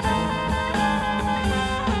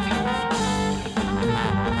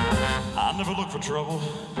 I never look for trouble,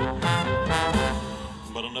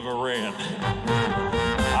 but I never ran.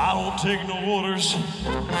 I don't take no orders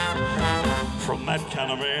from that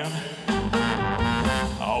kind of man.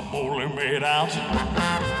 I'm only made out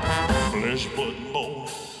flesh, blood, and bone.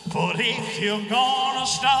 But if you're gonna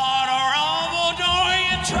start a rumble, don't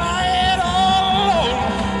you try it all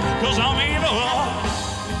alone. 'Cause I'm evil.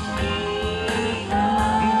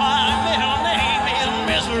 My middle name is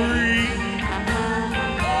Misery.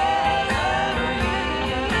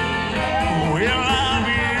 Well, I'm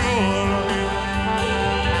evil,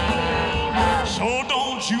 so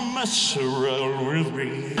don't you mess around with me.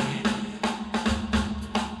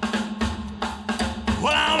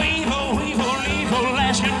 Well, I'm evil, evil, evil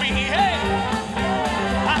as can be. Hey,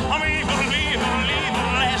 I'm evil, evil,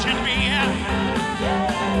 evil as can be.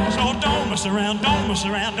 So don't mess around, don't mess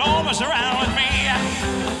around, don't mess around with me.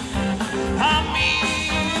 I'm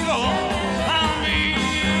evil, I'm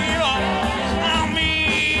evil, I'm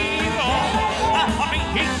evil,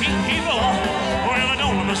 I'm evil. Well,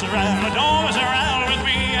 don't mess around, don't mess around with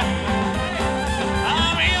me.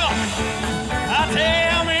 I'm evil, I tell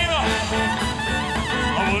you I'm evil.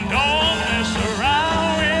 Oh, don't mess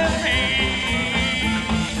around with me.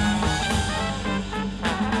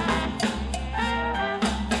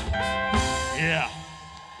 Yeah.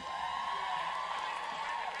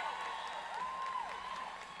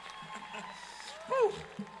 Woo.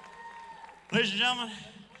 Ladies and gentlemen,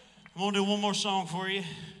 I'm gonna do one more song for you.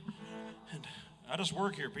 And I just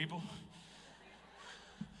work here, people.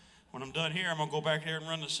 When I'm done here, I'm gonna go back there and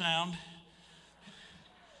run the sound.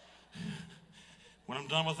 When I'm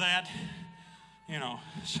done with that, you know,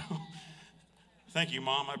 so Thank you,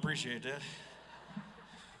 Mom. I appreciate that.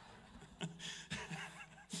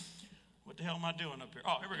 What the hell am I doing up here?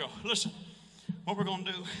 Oh, here we go. Listen, what we're going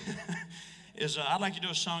to do is I'd like to do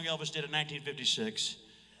a song Elvis did in 1956.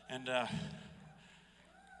 And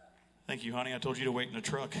thank you, honey. I told you to wait in the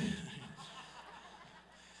truck.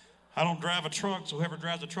 I don't drive a truck, so whoever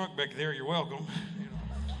drives the truck back there, you're welcome.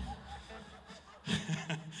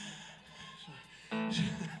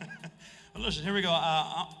 Well, listen, here we go.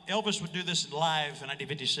 Elvis would do this live in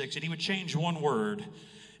 1956, and he would change one word.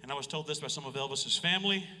 And I was told this by some of Elvis's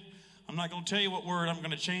family. I'm not going to tell you what word I'm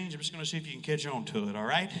going to change. I'm just going to see if you can catch on to it, all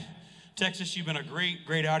right? Texas, you've been a great,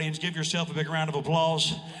 great audience. Give yourself a big round of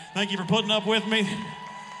applause. Thank you for putting up with me.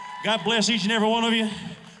 God bless each and every one of you.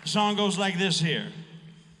 The song goes like this here.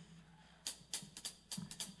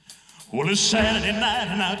 Well, it's Saturday night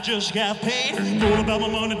and I just got paid. Told about my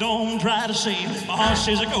money, don't try to save. My heart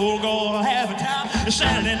says I go have a time. It's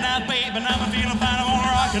Saturday night, babe, and I'm feeling fine. I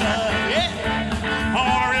wanna rock it up, yeah. I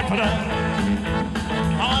wanna rip it up.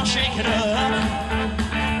 I wanna shake it up.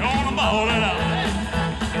 I wanna ball it up.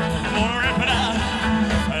 I wanna rip it up.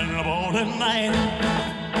 And I ball tonight.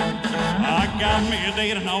 I got me a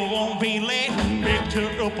date and I won't be late. Picked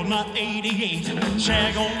her up on my 88.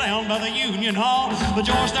 Shag on down by the Union Hall. The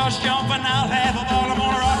joint starts jumping out, half a ball. I'm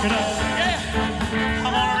gonna rock it up, yeah.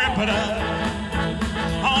 I'm gonna rip it up.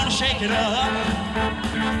 I'm gonna shake it up.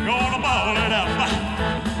 Gonna ball it up.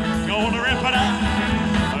 Gonna rip it up.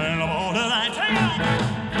 And I'm all tonight. Hang on.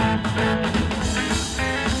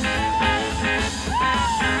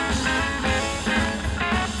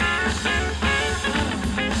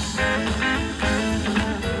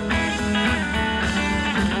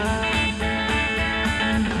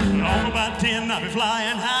 I'll be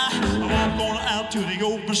flying high. I'm going out to the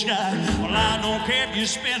open sky. Well, I don't care if you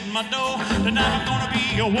spend my dough. Tonight I'm gonna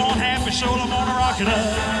be a one happy soul. I'm gonna rock it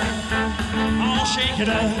up. I'm gonna shake it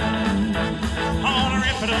up. I'm gonna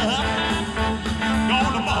rip it up.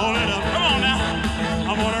 Gonna ball it up. Come on now.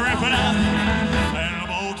 I'm gonna rip it up. And I'm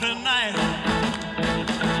all tonight.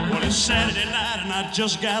 Well, it's Saturday night and I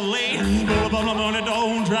just got laid. Go about my money,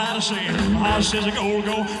 don't try to say it. My heart says I go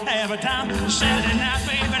have a time. Saturday night,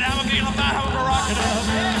 baby, and I'm feeling fine. I'm gonna rock it up.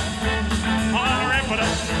 I'm gonna rip it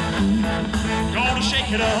up. Gonna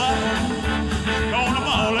shake it up. Gonna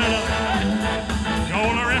ball it up.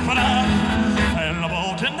 Gonna rip it up. And I'm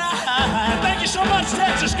all tonight. Thank you so much,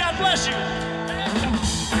 Texas. God bless you.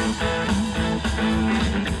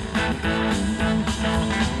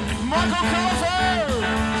 Michael Cullipher!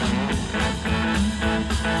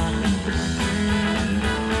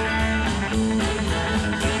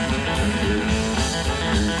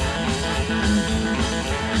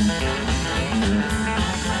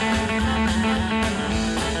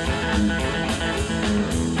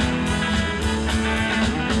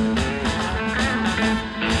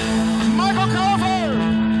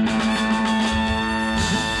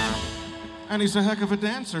 And he's a heck of a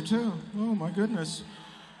dancer, too. Oh, my goodness.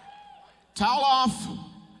 Towel off.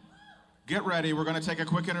 Get ready. We're going to take a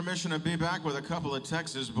quick intermission and be back with a couple of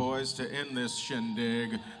Texas boys to end this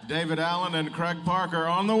shindig. David Allen and Kraig Parker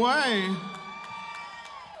on the way.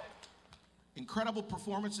 Incredible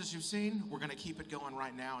performances you've seen. We're going to keep it going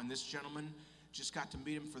right now. And this gentleman, just got to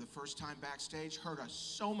meet him for the first time backstage. Heard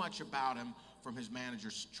so much about him from his manager,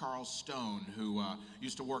 Charles Stone, who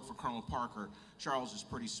used to work for Colonel Parker. Charles is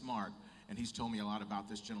pretty smart. And he's told me a lot about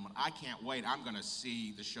this gentleman. I can't wait. I'm going to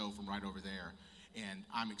see the show from right over there, and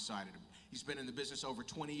I'm excited. He's been in the business over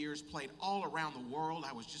 20 years, played all around the world.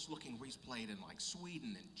 I was just looking where he's played in like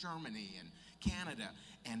Sweden and Germany and Canada.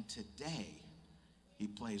 And today, he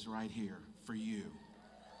plays right here for you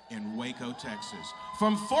in Waco, Texas.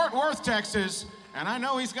 From Fort Worth, Texas, and I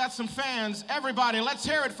know he's got some fans. Everybody, let's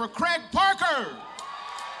hear it for Kraig Parker.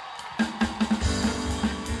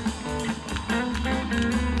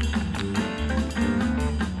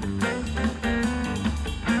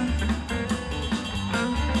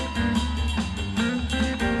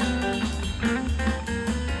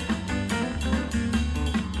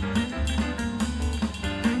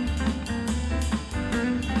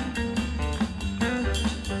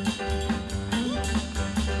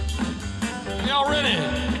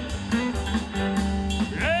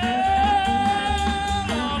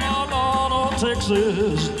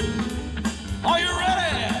 Texas, are you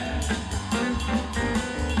ready?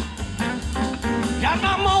 Got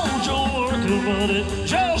my mojo working, but it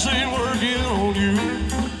just ain't working on you.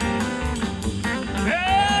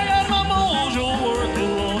 Yeah, got my mojo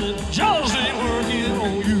working on it, just ain't working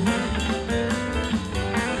on you.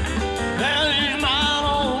 That is mine,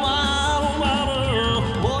 oh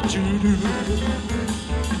matter what you do.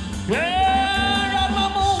 Yeah, got my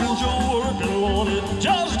mojo working on it.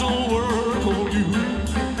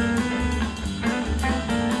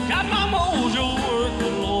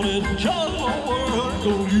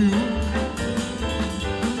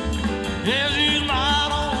 Yeah, she's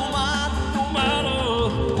mine, oh mine, no matter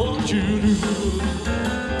what you do.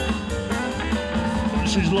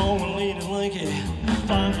 She's long and lean and lanky,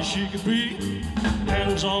 fine as she could be.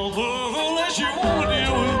 Hands all over unless you want to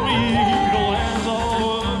deal with me. No hands all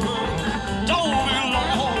over, don't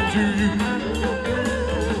belong to you.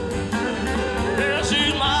 Yeah,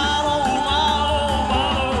 she's mine, oh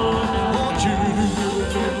mine, what you do.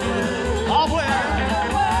 I'll play.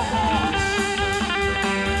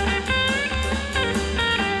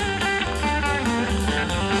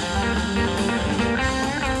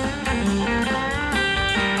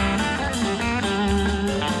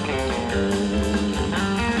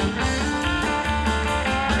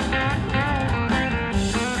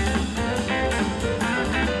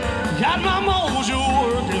 Got my mojo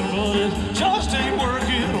working, but it just ain't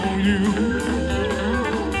working on you.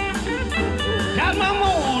 Got my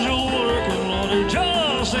mojo working, but it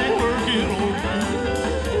just ain't working on you.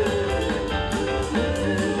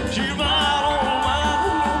 She's mine, oh mine,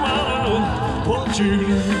 no matter what you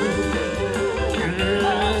do.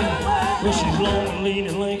 Yeah. Well, she's long and lean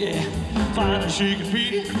and lanky, fine as she can be.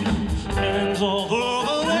 Hands all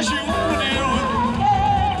over that she won't deal with.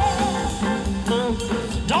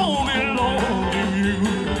 Don't belong to you.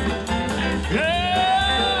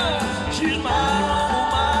 Yeah, she's mine,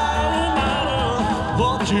 no matter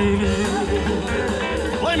what you do.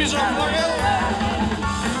 Play me something, fuck it.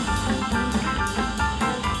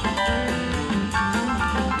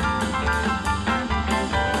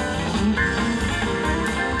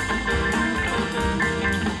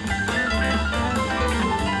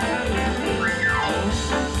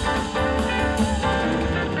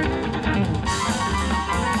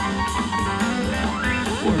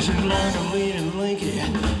 She's long and lean and lanky,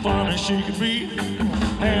 fine as she could be.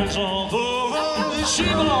 Hands all over, she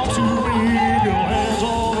belongs to me. Your hands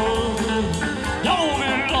all over, don't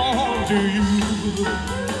belong to you.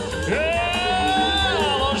 Yeah,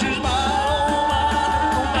 well, she's mine, oh mine,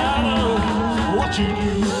 no matter what you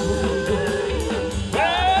do.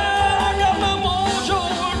 Well, I got my mojo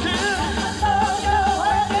working,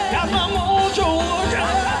 got my mojo working,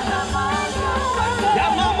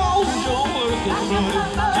 got my mojo working, buddy.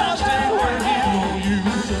 Just ain't working on you.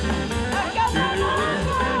 Yeah.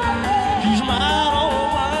 She's mine, oh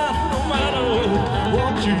mine, no matter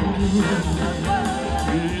what you do.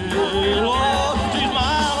 Yeah, Lord, she's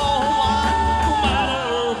mine, oh mine, no matter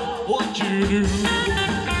what you do.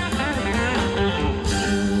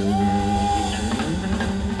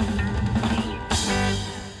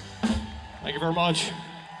 Thank you very much.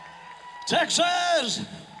 Texas!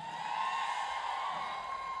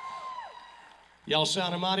 Y'all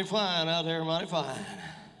sounding mighty fine out there, mighty fine.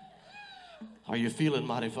 Are you feeling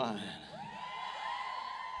mighty fine?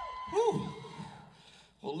 Whew.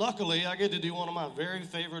 Well, luckily, I get to do one of my very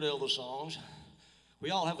favorite Elvis songs. We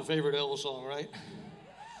all have a favorite Elvis song, right?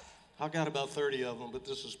 I've got about 30 of them, but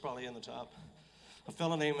this is probably in the top. A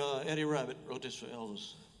fella named Eddie Rabbit wrote this for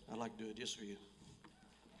Elvis. I'd like to do it just for you.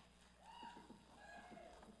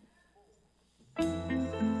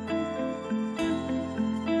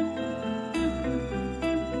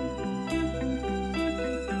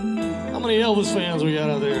 How many Elvis fans we got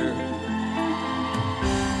out there?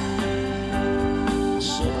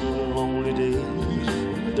 7 lonely days,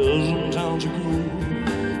 a dozen towns ago,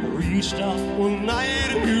 I reached out one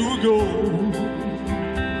night and you were gone.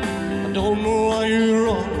 I don't know why you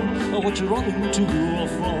run or what you're running to or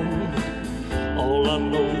from. All I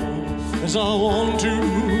know is I want to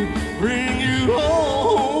bring you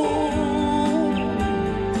home.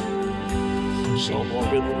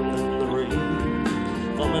 Somewhere in the rain,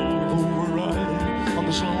 coming for a ride on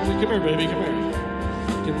this lonely, come here, baby, come here,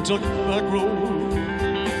 Kentucky back road.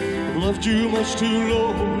 I've left you much too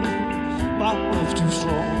low, my love too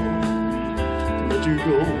strong to let you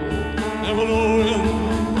go. Never knowing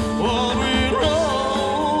what went wrong.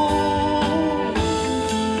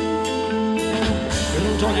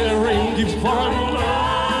 Kentucky rain keeps pouring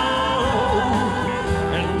down,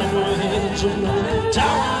 and never ends of night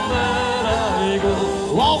town that I go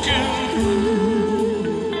walking through.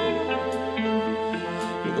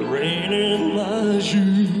 Rain in my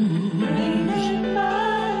shoes.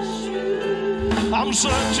 I'm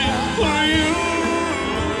searching for you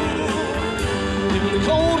in the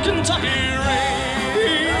cold Kentucky rain.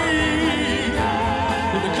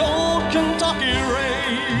 In the cold Kentucky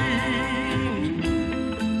rain.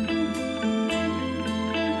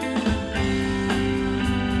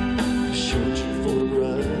 I showed you a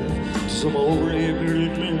photograph, some old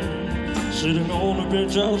gray-bearded men sitting on a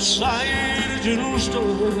bench outside a general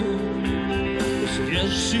store. They said,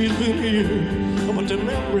 yes, she's been here, but the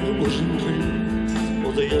memory wasn't clear.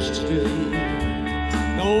 of the yesterday.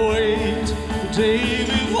 No, wait, the day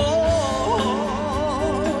before.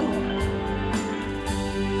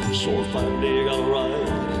 So a fine day got a ride.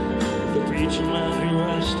 The preacher man he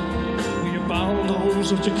rest. We bound those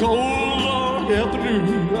such a cold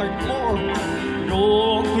afternoon like more. Go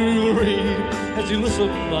on through the rain as he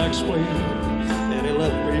listened, I explained. And he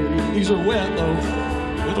left me, these are wet though,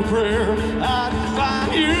 with a prayer I'd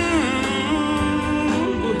find you.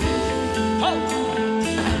 Oh!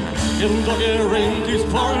 Kentucky rain keeps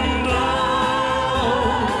pouring down,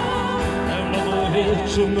 and never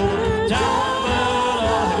hits another town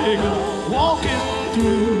that I go walking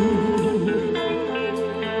through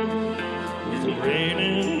with the rain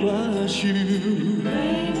in my shoes.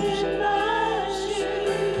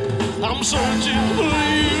 I'm searching for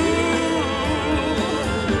you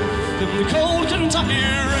in the cold Kentucky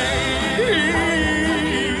rain,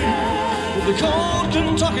 in the cold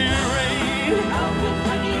Kentucky rain,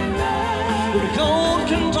 in the cold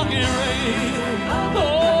Kentucky rain. Oh,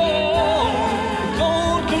 the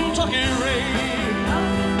cold Kentucky rain,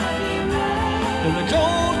 in the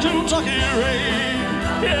cold Kentucky rain.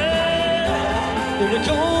 Yeah, in the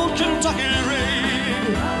cold Kentucky rain.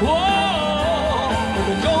 Whoa, in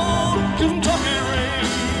the cold Kentucky rain.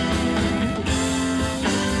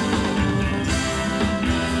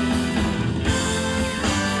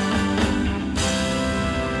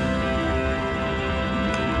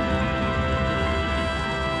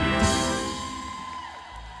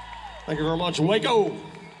 Thank you very much, Waco.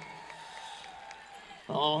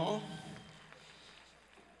 Uh-huh.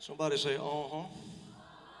 Somebody say, uh-huh.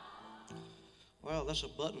 Well, that's a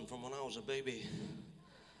button from when I was a baby.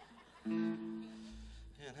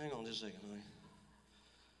 Yeah, hang on just a second, honey.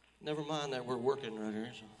 Never mind that we're working right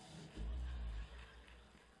here. So.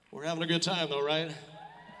 We're having a good time, though, right?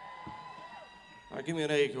 All right, give me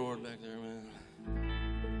an A chord back there, man.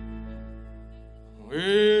 Well,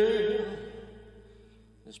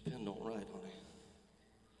 this pen don't write, honey.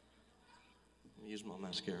 Let me use my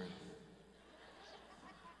mascara.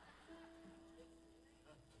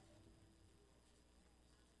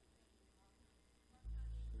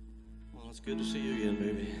 Well, it's good to see you again,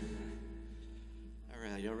 baby. All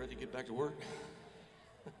right, y'all ready to get back to work?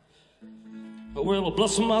 Well,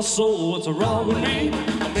 bless my soul, what's wrong with me?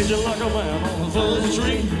 I made you like a man on the fuzzy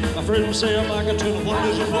tree. My friends say I'm like a tuna, what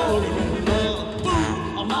is a bug?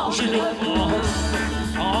 I'm all shook up,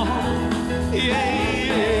 yeah.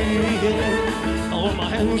 Oh, my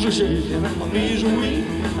hands are shaking and my knees are weak.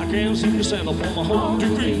 I can't seem to stand up on my home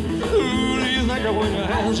degree. Who do you think of when your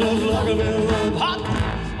hands are like a bit of hot?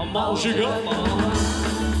 I'm all shook up,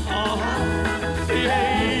 yeah.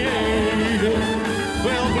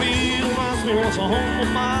 Well, please reminds me once a home of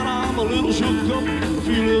mine. I'm a little shook up,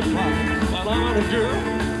 feeling fine. But I'm a girl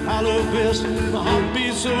I love best. My heart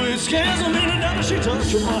beats so it scares me to death. She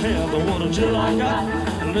touched my hand, the one until I got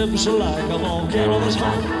lips like a volcano's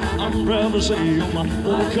hot. I'm proud to say you're my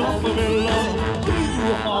little company love. Ooh,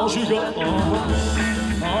 I'm all shook up,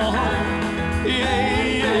 yeah.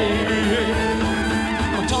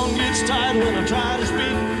 My tongue gets tied when I try to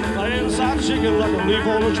speak. My inside shaking like a leaf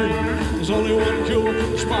on a tree. There's only one cure,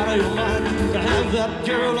 in spite of your mind. To have that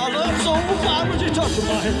girl I love so fine. When she touches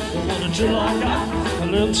my head, the one that you like got. Her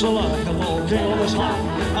lips are like a volcano that's hot.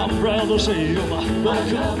 I'm proud to say you're my little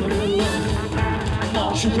company love. I'm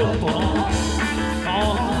all shook up,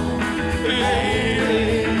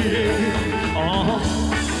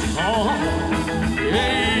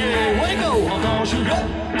 yeah. Waco, I'm all shook up.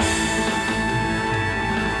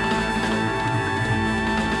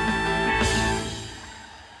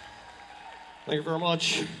 Thank you very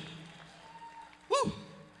much. Woo!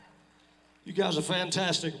 You guys are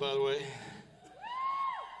fantastic, by the way.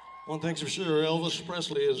 One thing's for sure, Elvis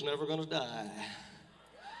Presley is never gonna die.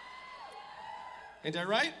 Ain't that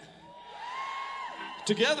right?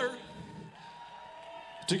 Together,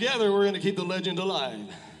 we're gonna keep the legend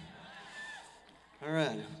alive. All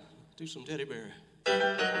right, do some teddy bear.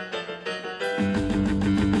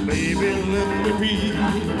 Baby, let me be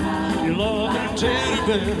your loving teddy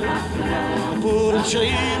bear. Put a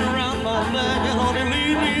chain around my neck and honey,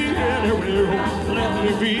 lead me anywhere. Let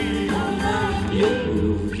me be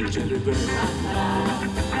your teddy bear.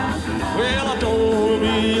 Well, I don't want to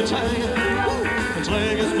be a tiger. Its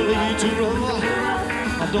leg is believed to run.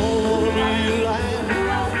 I don't want to be a lion.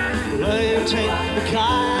 Lion take the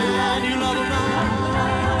kind you love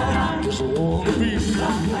now. Just want to be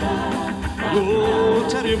your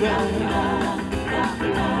teddy bear.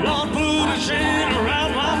 Lord, put a chain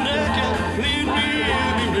around my neck and lead me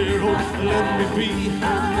anywhere. Oh, let me be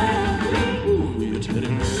your teddy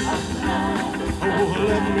bear. Oh,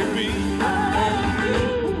 let me be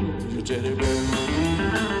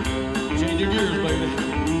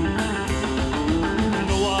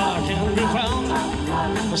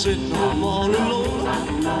sitting home all alone.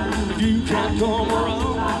 If you can't come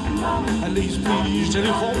around, at least please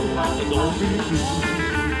telephone. And don't be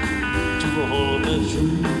rude to a heart that's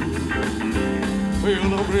true. Well,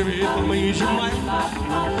 now, baby, if I made you mine,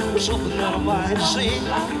 there's something that I might say.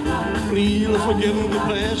 Please forget the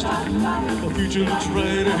past. The future looks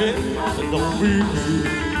right ahead. And don't be rude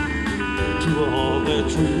to a heart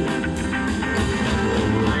that's true.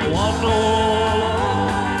 What no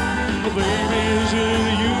baby, is it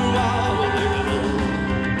you are living?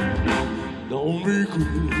 Don't be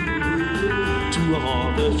cruel to a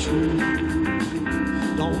heart that's true.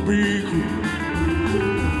 Don't be cruel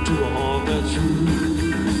to a heart that's true.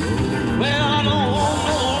 Well, I don't want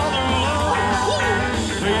no other love.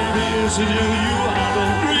 Baby, is it you are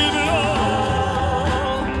living?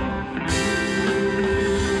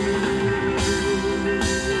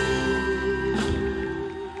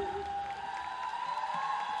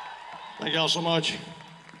 Thank y'all so much.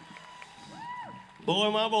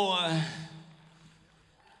 Boy, my boy.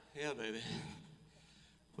 Yeah, baby.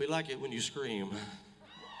 We like it when you scream.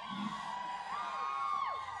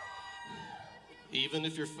 Even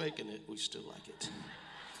if you're faking it, we still like it.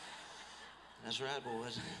 That's right,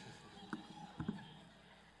 boys.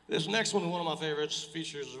 This next one of my favorites,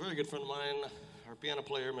 features a very good friend of mine, our piano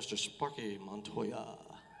player, Mr. Sparky Montoya.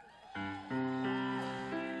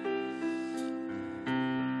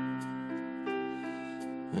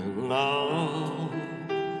 And now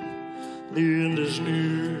the end is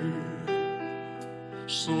near,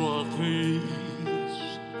 so I face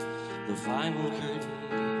the final curtain.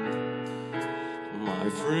 My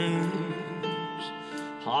friends,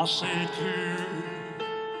 I say it clear,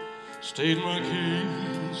 state my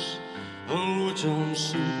case on which I'm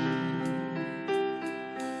certain.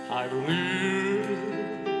 I've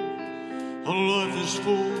lived a life that's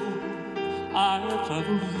full, I've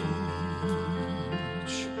traveled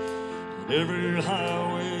every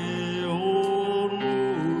highway on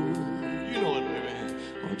more. You know it, baby.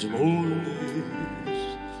 Much more than this.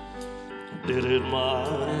 I did it my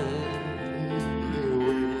way.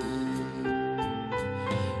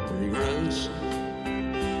 Regrets,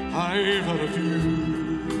 I've had a few.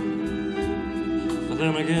 But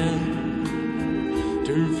then again,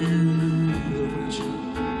 too few to mention.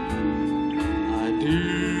 I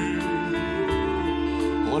did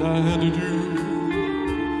what I had to do.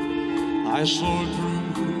 I saw it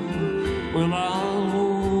through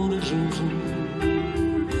without exemption.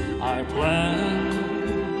 I planned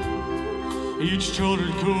each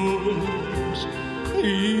charted course,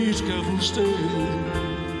 each careful step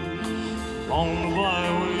along the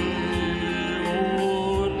byway.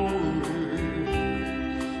 Oh, and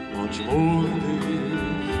more, much more than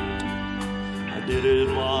this. I did it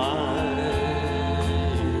my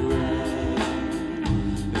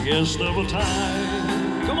way. Yes, double time.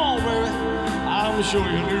 Come on, baby. I'm sure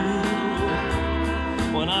you knew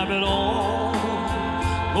when I bit on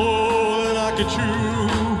more than I could chew.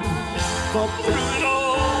 But through it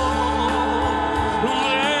all,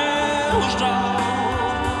 there was doubt.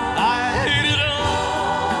 I hated it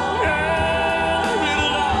all, and bit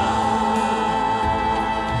it out.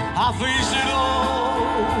 I faced it all,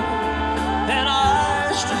 and I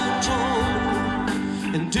stood tall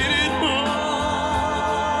and did it my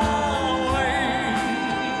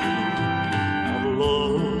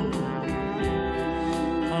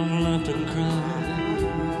and cried.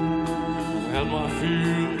 I've had my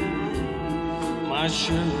fill, my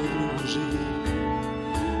share of losing,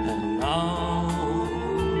 and now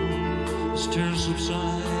as tears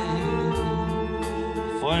subside,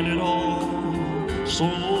 find it all so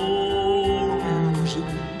amusing.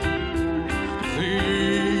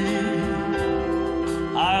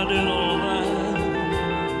 I did all that,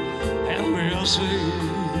 and may I say,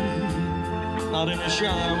 not in a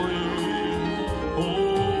shy way. Oh,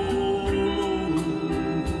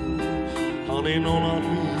 honey, no, not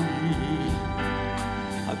me.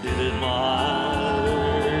 I did it my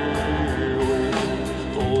way.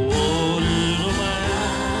 Oh, what is a man?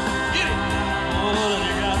 Get it! What have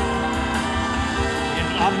you got? Get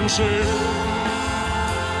up and say,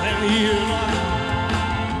 and hear not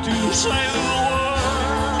to say the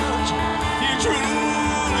words he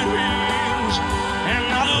truly means, and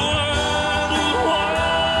not the word of what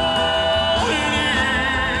it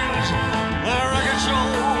is. The record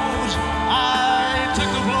shows I took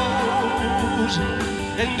the blows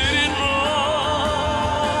and did it my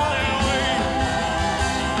way.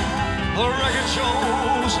 The record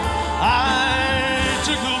shows I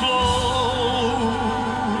took the blows.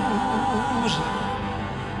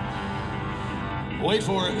 Wait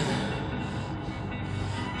for it.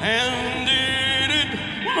 And did it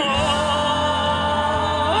my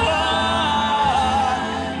way.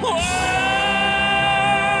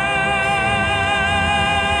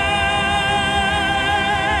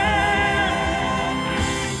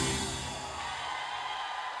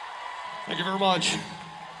 much.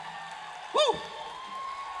 Woo!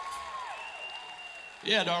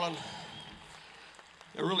 Yeah, darling.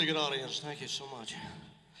 They're a really good audience. Thank you so much.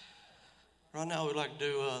 Right now, we'd like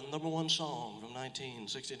to do a #1 song from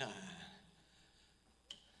 1969.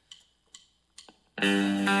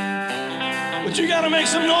 But you gotta make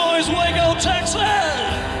some noise, Waco, Texas!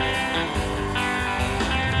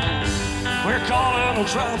 We're calling a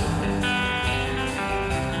trouble.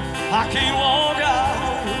 I can't walk out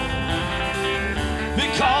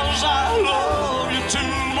because I love you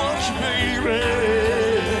too much, baby.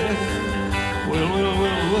 Well,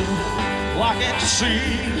 why can't you see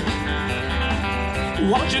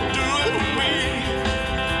what you're doing with me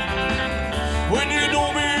when you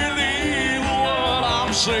don't believe what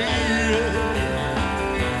I'm saying?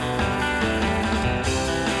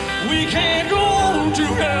 We can't go on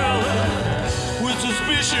together with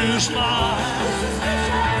suspicious minds.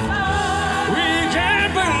 We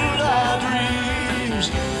can't build our dreams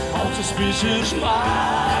on suspicious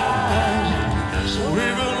minds. So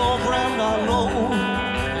even old friend I know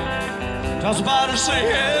just about to say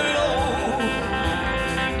hello,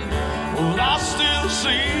 but I still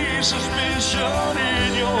see suspicion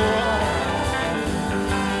in your eyes.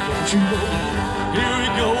 Don't you know? Here we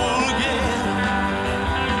go again,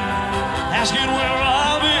 asking where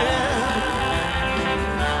I've been.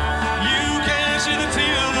 You can't see the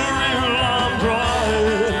tears the real I'm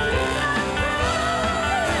crying.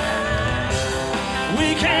 We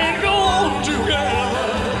can't go on together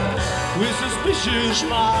with suspicious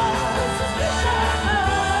minds.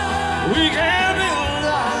 We can't build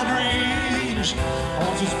our dreams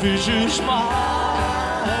on suspicious minds.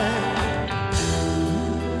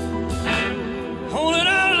 Only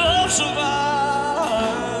our love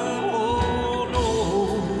survive. Oh no,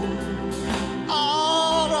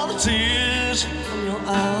 all of the tears from your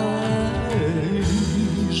eyes.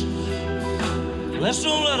 Let's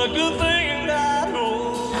don't let a good thing die. No,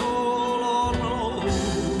 Lord, no.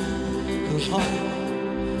 'Cause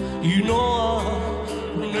honey, you know I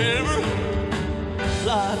never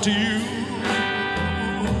lie to you.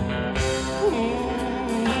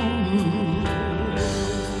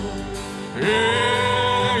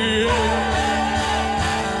 Yeah, yeah.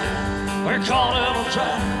 We're calling a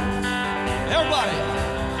trap. Everybody,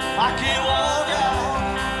 I can't walk out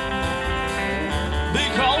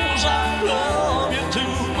because I love you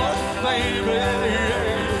too much, baby.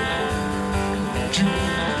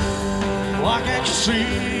 Why can't you see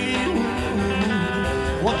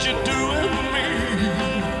what you're doing to me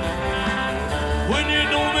when you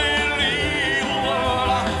don't believe what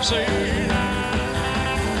I'm saying?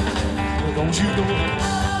 Don't you know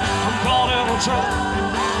I'm caught in a trap?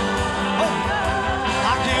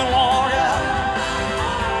 I can't walk out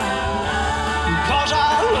because I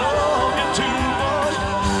love you too much.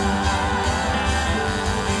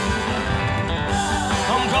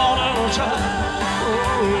 I'm caught in a trap.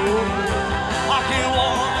 I can't walk out.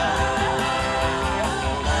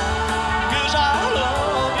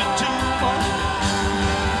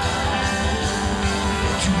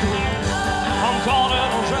 Caught in a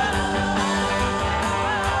trap.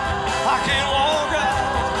 I can't walk out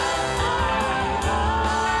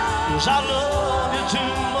 'cause I love you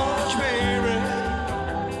too much, baby.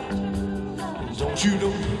 Don't you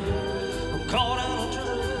know I'm caught in a trap?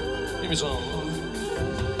 Give me some.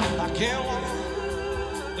 I can't walk.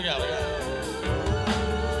 Look out, look out.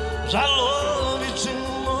 'Cause I love you too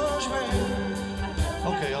much, baby.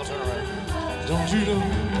 Okay, I'll turn around. Don't you know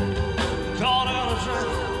I'm caught in a trap?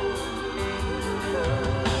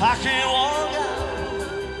 I can't walk out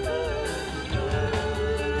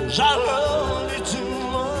 'cause I love you too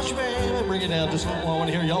much, baby. Bring it down just a little more. I want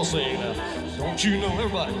to hear y'all sing now. Don't you know,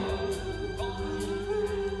 everybody?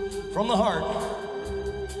 From the heart.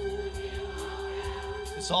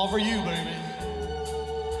 It's all for you, baby.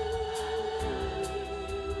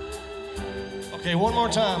 Okay, one more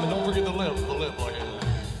time, and don't forget the lip like that.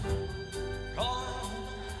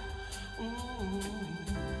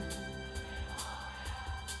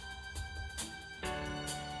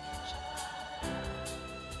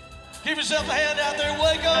 Give yourself a hand out there,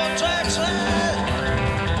 Waco, Texas. I'm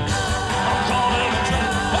calling a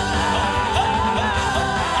trap.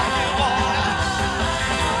 I can't walk out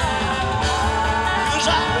 'cause I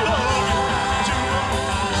love you too much.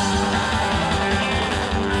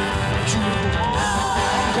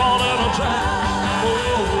 I'm calling a trap.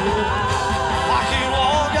 I can't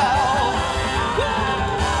walk out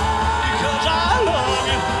because I love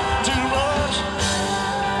you too much,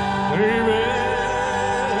 baby.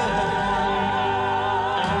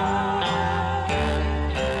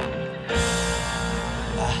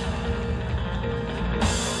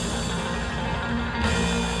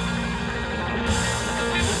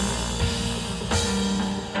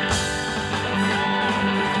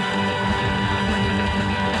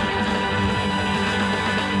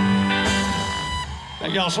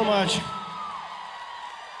 Thank y'all so much.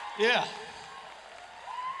 Yeah.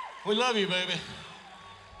 We love you, baby.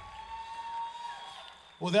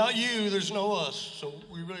 Without you, there's no us. So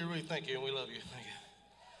we really, really thank you, and we love you. Thank you.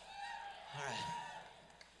 All right.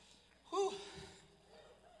 Whew.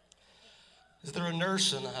 Is there a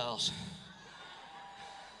nurse in the house?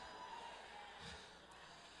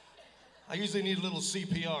 I usually need a little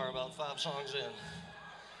CPR about 5 songs in.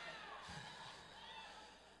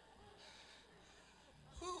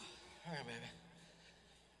 Whew. All right, baby.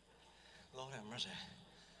 Lord have mercy. All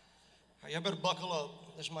right, y'all better buckle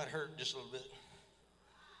up. This might hurt just a little bit.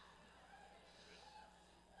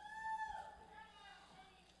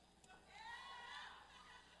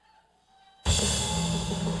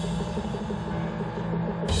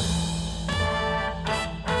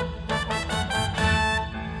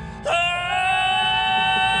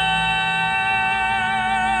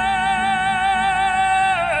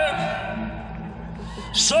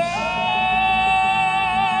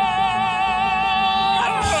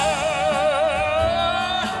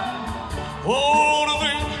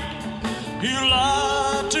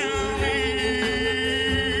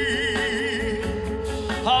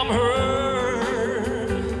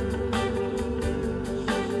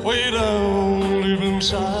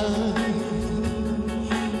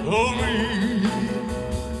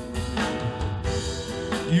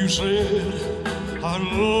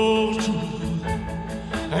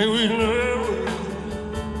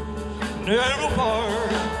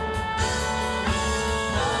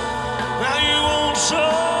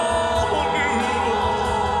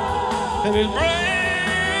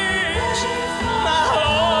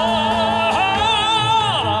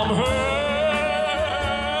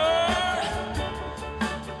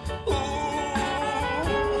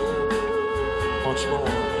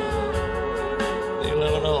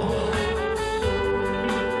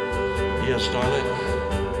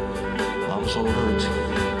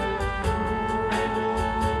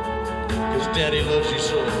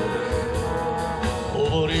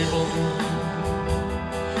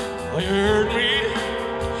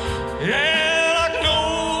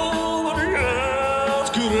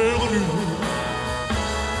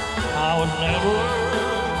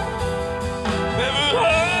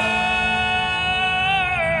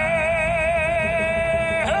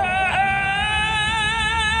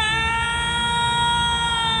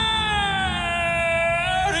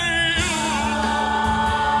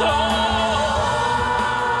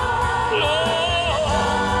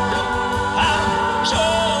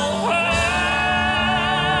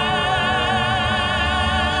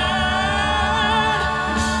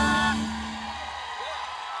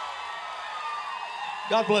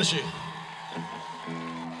 God bless you.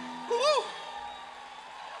 Woo.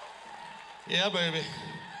 Yeah, baby.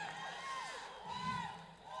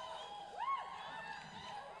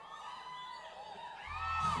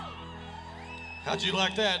 How'd you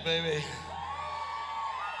like that, baby?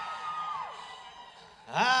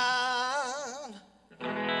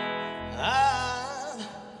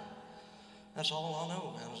 That's all I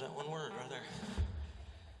know, man, is that one word right there.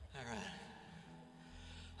 All right.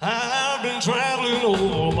 I've been traveling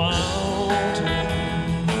over mountains,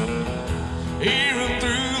 even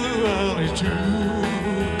through the valley too.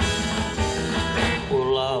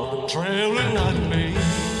 Well, I've been traveling night and day,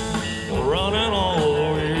 running all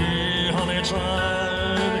the way, honey,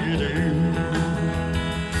 trying to get you.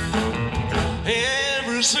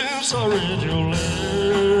 Ever since I read your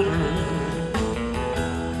letter,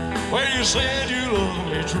 where you said you loved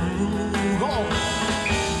me true.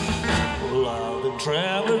 Well, I've been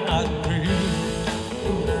traveling night and day,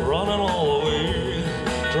 running all the way,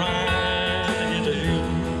 trying to get to you.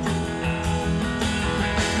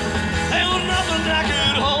 There was nothing that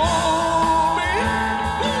could hold me,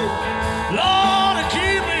 Lord, to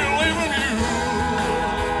keep me away from you.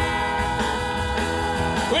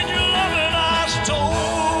 When your loving eyes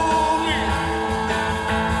told me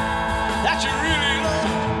that you really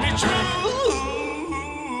loved me true.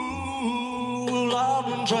 Well, I've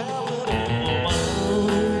been traveling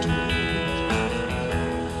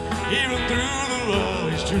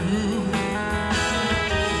too.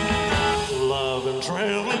 Well, I've been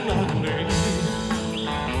traveling night and day,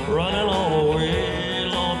 running all the way,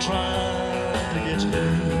 Lord, trying to get you.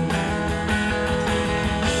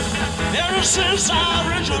 Ever since I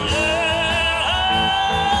read your letter,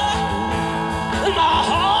 and my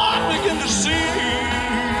heart began to sing.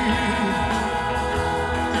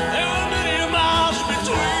 There were many miles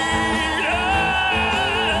between,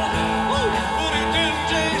 but it didn't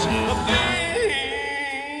change a thing.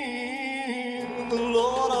 I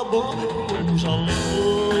love you.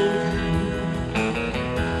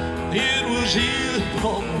 It was here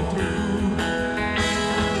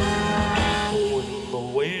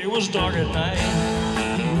dark at night,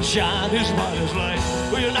 shine as bright as light.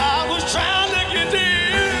 When I was trying to get to you,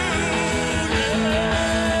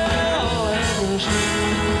 yeah,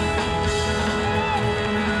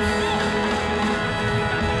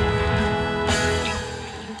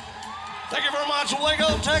 thank you very much,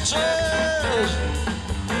 Waco, Texas.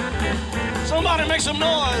 Somebody make some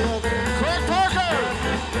noise. Kraig Parker!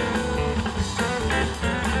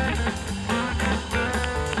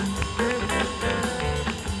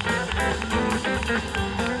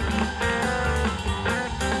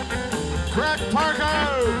 Kraig Parker!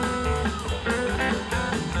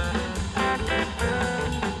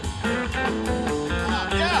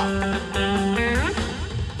 Yeah!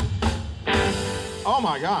 Oh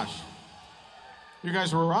my gosh. You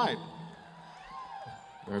guys were right.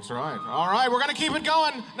 That's right. All right, we're going to keep it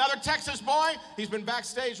going. Another Texas boy. He's been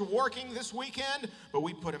backstage working this weekend, but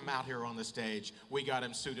we put him out here on the stage. We got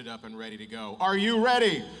him suited up and ready to go. Are you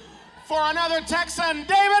ready for another Texan,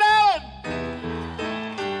 David Allen?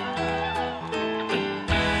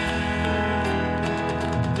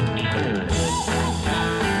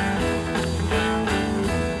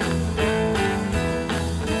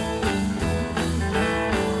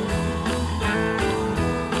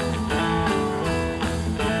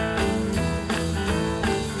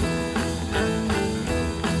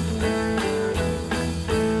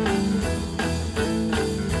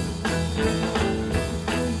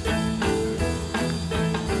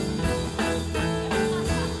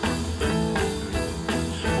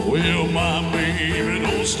 Well, my baby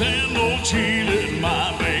don't stand no cheating,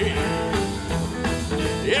 my baby.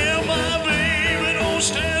 Yeah, my baby don't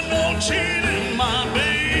stand no cheating, my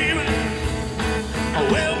baby.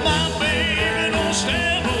 Well, my baby don't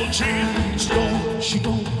stand no cheating.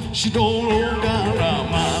 She don't look down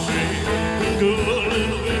on my baby. Good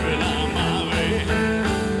little baby, now my baby.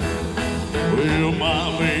 Well,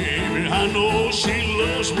 my baby, I know she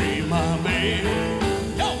loves me, my baby.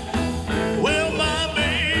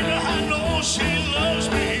 She loves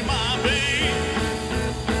me, my baby.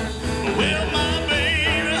 Well, my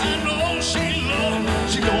baby, I know she loves me.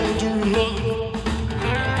 She gonna do love,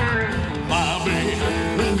 my baby.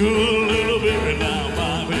 Good little baby now,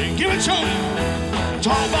 my baby. Give it to me.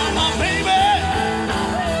 Talk about my baby.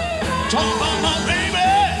 Talk about my baby.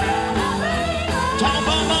 Talk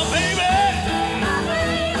about my baby.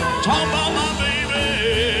 Talk about my baby.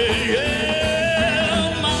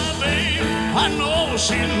 Yeah, my baby. I know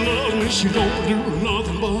she loves me. She don't do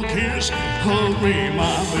nothing but kiss, hug me,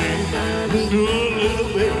 my baby. Good little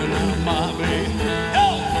baby, now my baby. Yo,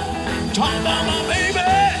 talk about my baby.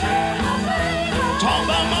 Talk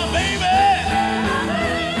about my baby.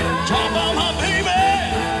 Talk about my baby.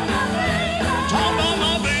 Talk about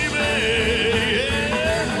my baby.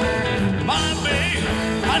 Yeah, my baby.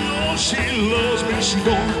 I know she loves me. She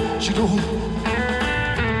don't.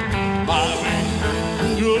 My baby.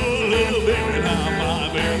 Good little baby, now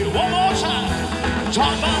my baby. One more time.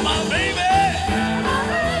 Talk about my baby.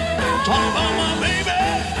 Talk about my baby.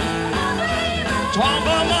 Talk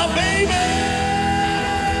about my baby.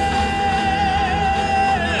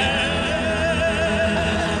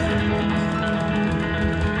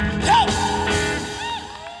 Yo!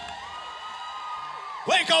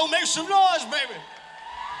 Waco, make some noise, baby.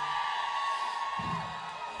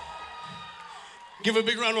 Give a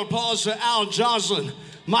big round of applause to Al, Joslin,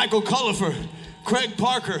 Michael Cullipher, Kraig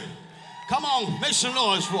Parker. Come on, make some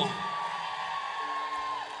noise for them.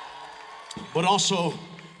 But also,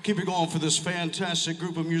 keep it going for this fantastic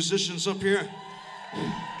group of musicians up here.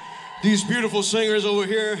 These beautiful singers over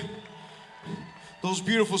here. Those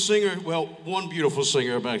beautiful singers, well, one beautiful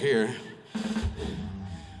singer back here.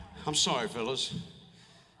 I'm sorry, fellas.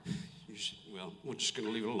 Well, we're just gonna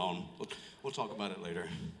leave it alone. We'll talk about it later.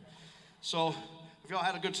 So, if y'all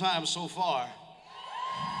had a good time so far,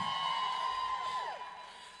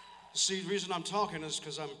 see, the reason I'm talking is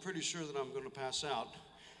because I'm pretty sure that I'm going to pass out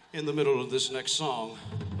in the middle of this next song.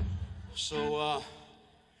 So,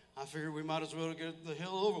 I figured we might as well get the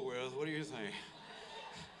hell over with. What do you think?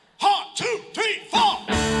 1, 2, 3, 4!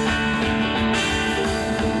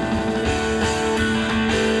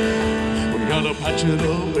 We gotta patch it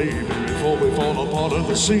up, baby, before we fall apart at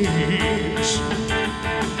the seams.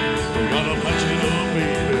 We gotta patch it up,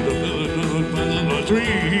 baby, the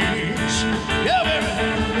dreams. Yeah, baby.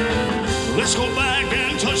 Let's go back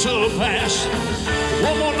and touch the past.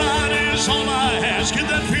 One more night is all I ask. Get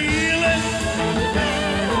that feeling,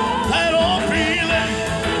 that old feeling,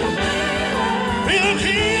 feeling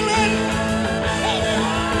healing.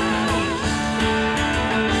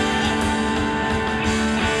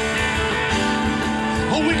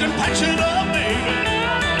 Oh, we can patch it up, baby.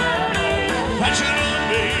 Patch it up,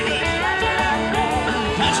 baby.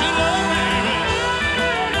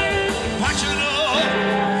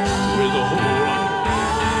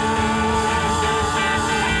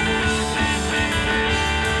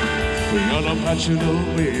 gonna patch it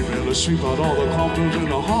up, baby. Let's sweep out all the confidence in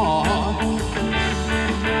the heart.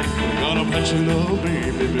 We're gonna patch it up,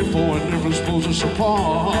 baby, before indifference pulls us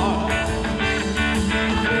apart.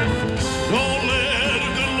 Don't let a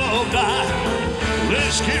good love die.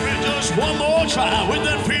 Let's give it just one more try with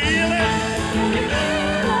that feeling,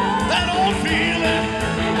 that old feeling,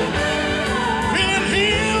 feeling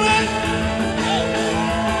healing.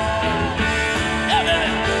 Yeah,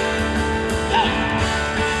 baby. Yeah.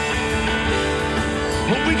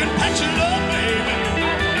 Well, we can patch it up, baby.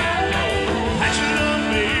 Patch it up,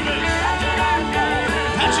 baby.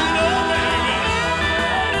 Patch it up, baby.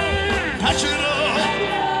 Patch it up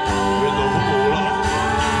with the whole lot.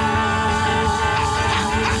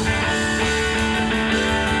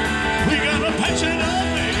 We gotta patch it up,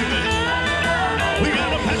 baby. We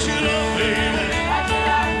gotta patch it up, baby.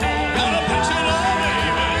 Gotta patch it up,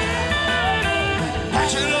 baby.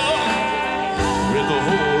 Patch it up with the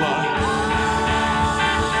whole lot.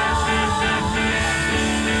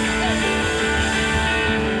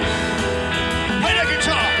 Play that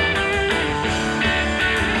guitar.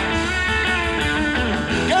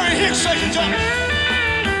 Gary Hicks, second time.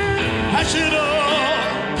 Patch it up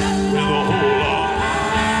with a whole lot.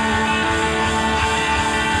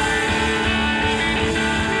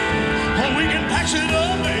 Oh, we can patch it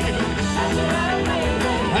up, baby.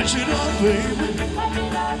 Patch it up, baby.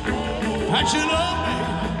 Patch it up, baby.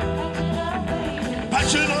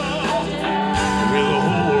 Patch it up with a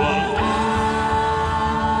whole lot.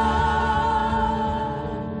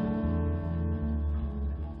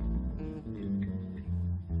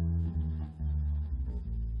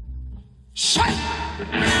 Shut!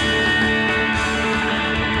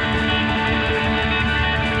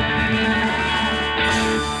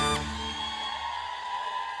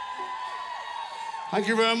 Thank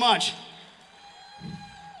you very much.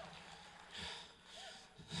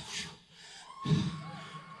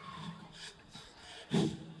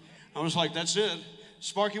 I was like, that's it.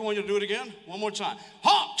 Sparky, want you to do it again? One more time.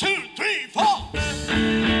 1, 2, 3, 4.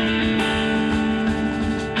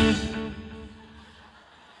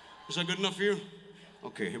 Is that good enough for you?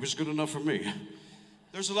 Okay, it was good enough for me.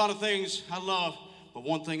 There's a lot of things I love, but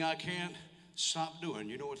one thing I can't stop doing.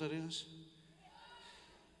 You know what that is?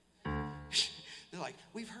 They're like,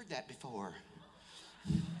 we've heard that before.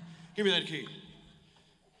 Give me that key.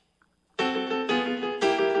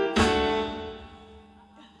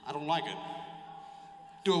 I don't like it.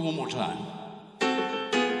 Do it one more time.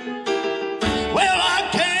 Well, I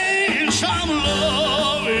can't stop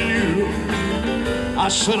loving you. I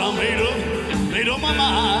said I made up my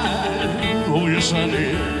mind. Oh, yes, I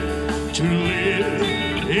did. To live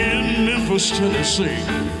in Memphis, Tennessee.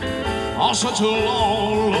 On such a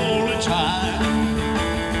long, lonely time.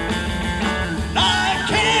 I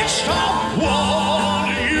can't stop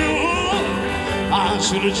wanting you. I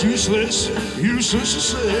said it's useless to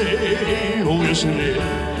say. Oh, yes, it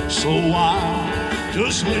is. So I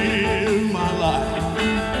just live my life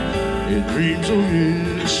in dreams of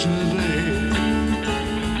yesterday.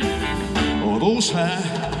 Oh, those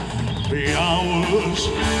happy hours,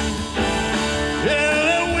 yeah,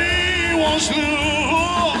 that we once knew.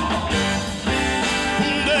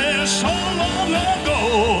 So long ago,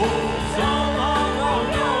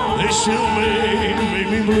 they still make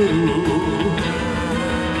me blue.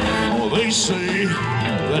 Oh, they say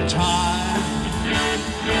that time,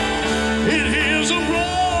 it heals a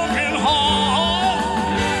broken heart.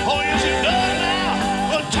 Oh, yes, it does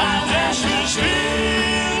now, but time has stood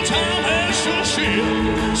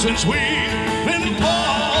still since we've been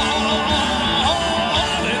apart.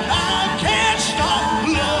 And I can't stop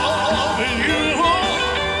loving you.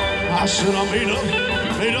 I said I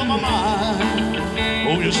made up my mind.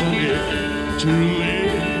 Oh, yes, I did. To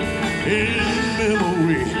live in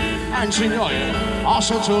memory. I can sing all you. Oh,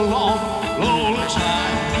 such a long, lonely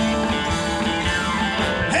time.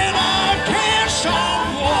 And I can't stop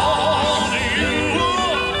wanting you.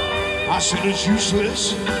 I said it's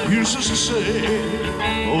useless to say.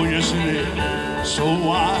 Oh, yes, it is. So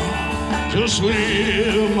I just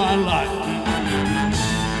live my life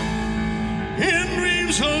in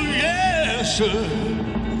dreams of yesterday.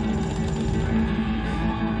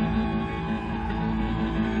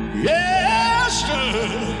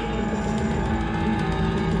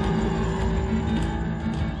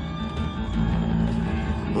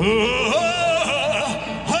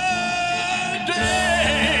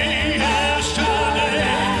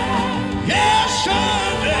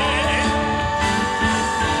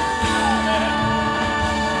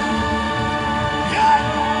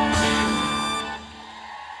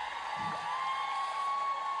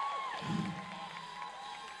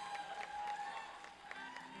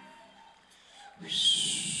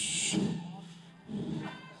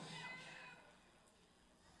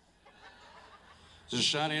 it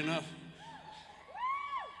shiny enough?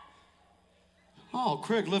 Oh,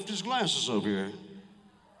 Kraig left his glasses over here.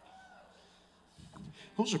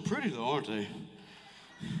 Those are pretty though, aren't they?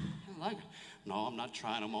 I like it. No, I'm not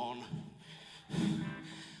trying them on.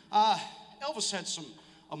 Elvis had some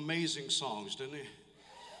amazing songs, didn't he?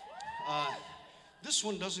 This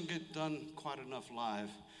one doesn't get done quite enough live.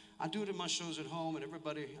 I do it in my shows at home, and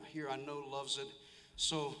everybody here I know loves it.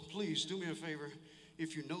 So please do me a favor.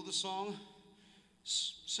 If you know the song,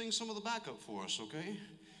 sing some of the backup for us, okay?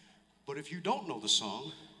 But if you don't know the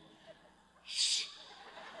song,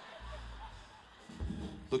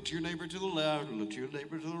 look to your neighbor to the left, look to your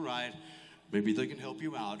neighbor to the right. Maybe they can help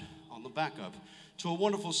you out on the backup to a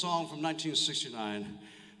wonderful song from 1969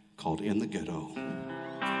 called In the Ghetto.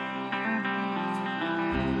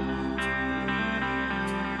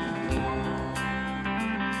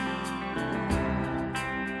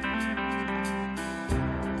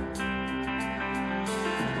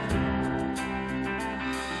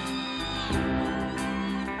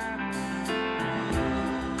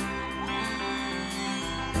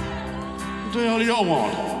 What the hell do y'all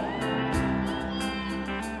want?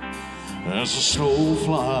 As the snow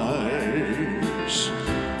flies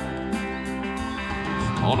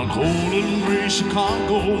on a cold and gray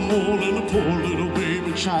Chicago morning, a poor little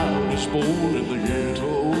baby child is born in the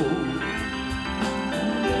ghetto.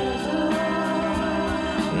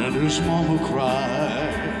 And his mama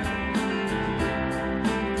cried,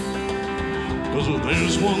 'cause if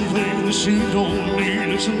there's one thing that she don't need,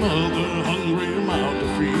 it's another hungry mouth to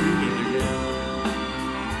feed in the ghetto.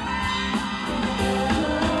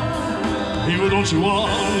 You don't you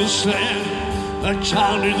understand? That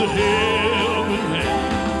child needs a helping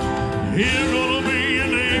hand. He's gonna be a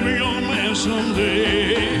neighbor young man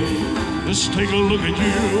someday. Just take a look at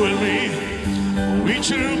you and me. We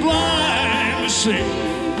too blind to see.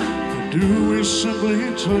 Or do we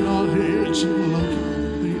simply turn our heads and look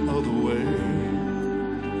the other way?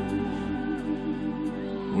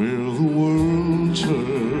 Will the world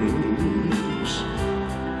turns?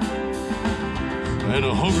 And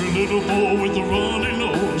a hungry little boy with a runny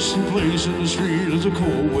nose, he plays in the street as the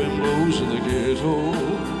cold wind blows in the ghetto.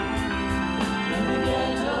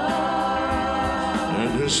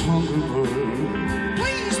 And his hungry bird,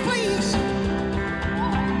 please, please,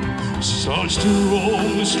 starts to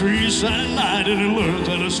roam the streets at night, and he learns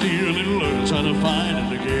how to steal and he learns how to fight in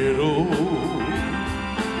the ghetto.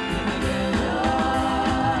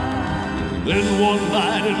 Then one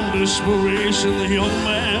night in desperation, the young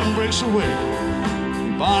man breaks away.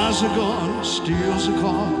 Buys a gun, steals a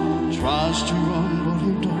car, tries to run, but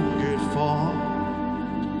he don't get far.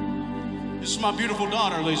 This is my beautiful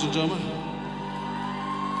daughter, ladies and gentlemen.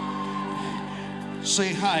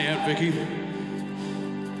 Say hi, Aunt Vicky.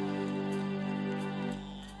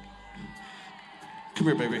 Come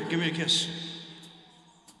here, baby. Give me a kiss.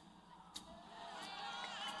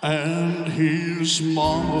 And his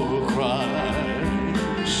mama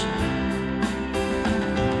cries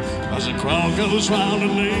as a crowd gathers round, an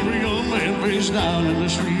angry young man face down in the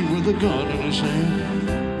street with a gun in his hand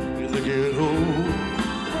in the ghetto.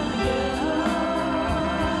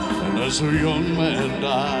 And as the young man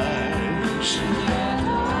dies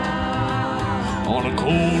on a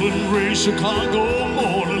cold and gray Chicago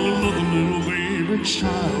morning, another little baby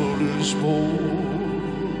child is born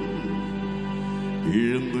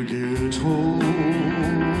in the ghetto.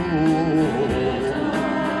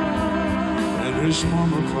 And his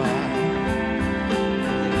mama cried,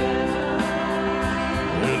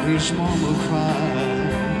 and his mama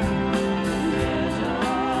cried,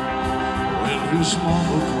 and his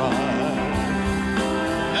mama cried.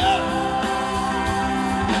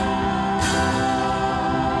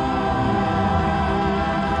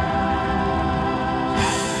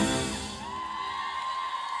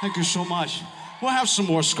 Thank you so much. We'll have some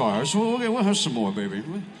more scars. We'll have some more, baby.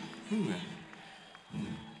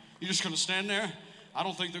 You just gonna stand there? I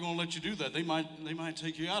don't think they're gonna let you do that. They might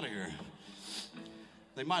take you out of here.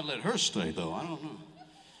 They might let her stay, though. I don't know.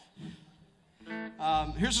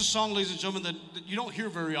 Here's a song, ladies and gentlemen, that you don't hear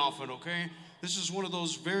very often, okay? This is one of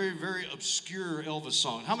those very, very obscure Elvis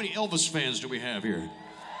songs. How many Elvis fans do we have here?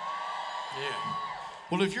 Yeah.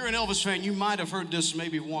 Well, if you're an Elvis fan, you might have heard this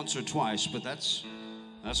maybe once or twice, but that's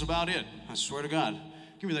about it. I swear to God.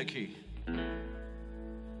 Give me that key.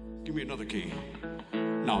 Give me another key.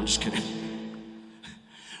 No, I'm just kidding.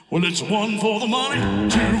 Well, it's one for the money,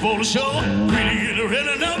 two for the show, three to get her in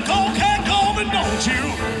and out, can't go, but don't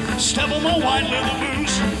you step on my white leather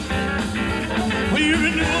boots. Well, you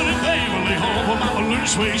can do anything when they home for my balloon. blue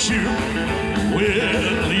suede shoe.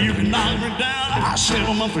 Well, you can knock me down, I sit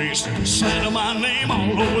on my face, slander my name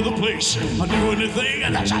all over the place. I do anything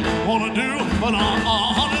that I wanna do, but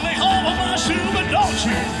honey, they hold on my shoe, but don't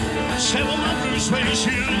you step on my blue suede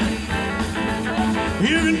shoe.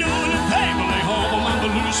 You can do anything, but they hold on my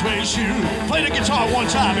blue suede shoe. Play the guitar one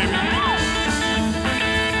time, baby.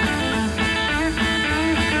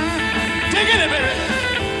 Dig in it, baby.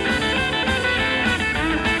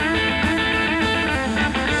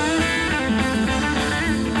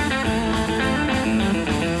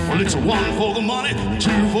 Well, it's a 1 for the money,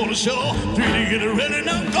 2 for the show, 3 to get it ready.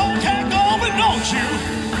 Now go, can't go, but don't you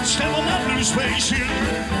step on my blue suede shoe.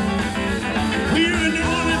 You can do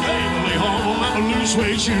anything, but they hold on my blue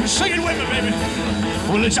suede shoes. Sing it with me, baby.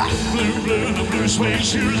 Well, it's blue, blue, the blue suede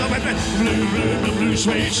shoes. I went blue, blue, the blue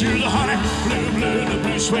suede shoes, honey. Blue, blue, the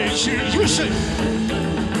blue suede shoes. You sing.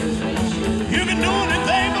 You can do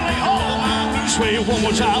anything, but they hold on my blue suede. One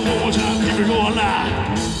more time, keep it going now.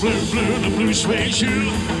 Blue, blue, the blue suede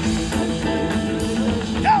shoes.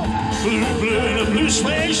 Yo! Blue, blue, the blue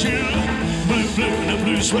suede shoes. Blue, blue, the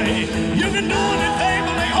blue suede. You can do anything,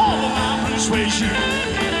 but they hold on my blue suede shoes.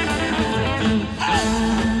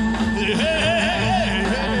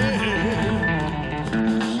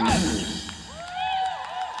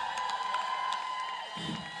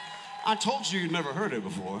 I told you you'd never heard it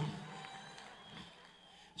before.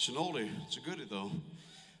 It's an oldie. It's a goodie, though.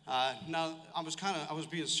 Now, I was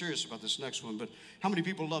being serious about this next one, but how many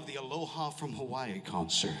people love the Aloha from Hawaii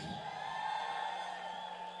concert?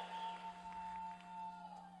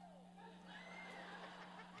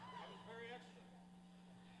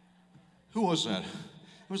 Who was that?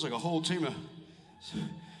 It was like a whole team of...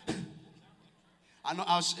 I know,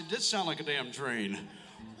 it did sound like a damn train.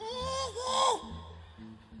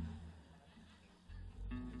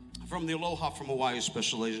 From the Aloha from Hawaii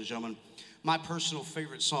special, ladies and gentlemen, my personal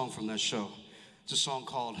favorite song from that show. It's a song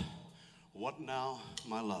called What Now,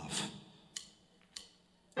 My Love.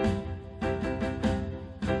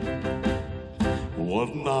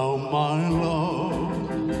 What now, my love?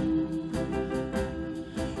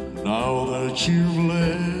 Now that you've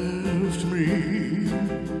left me,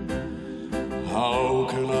 how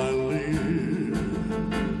can I live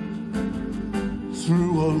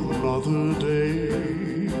through another day?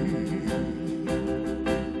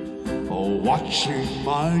 Watching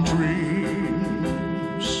my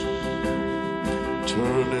dreams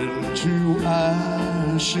turn into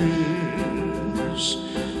ashes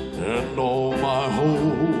and all my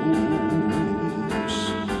hopes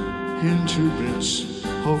into bits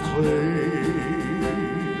of clay.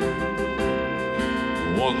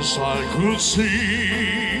 Once I could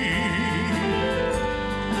see,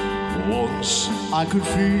 once I could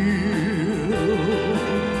feel,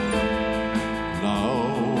 now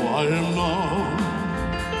I am numb,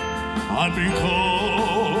 I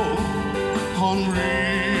become unreal.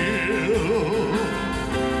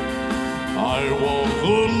 I walk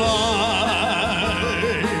the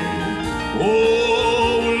night,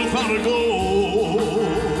 oh, without a goal,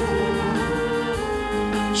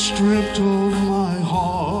 stripped of my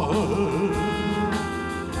heart,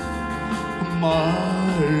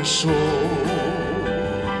 my soul.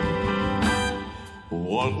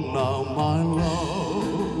 What now, my love?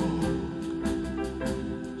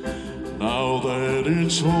 Now that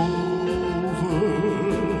it's over,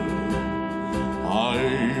 I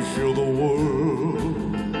feel the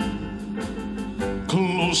world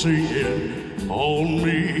closing in on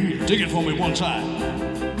me. Dig it for me one time.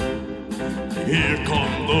 Here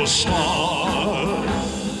come the stars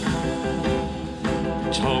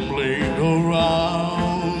tumbling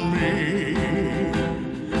around me,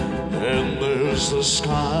 and there's the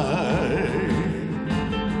sky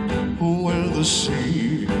where the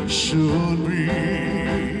sea should be.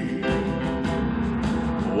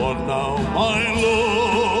 What now, my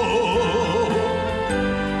love?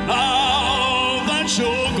 Now that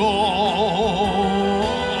you're gone,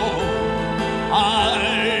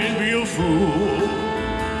 I'd be a fool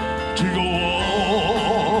to go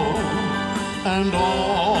on and on.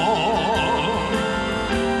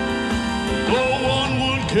 No one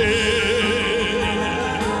would care,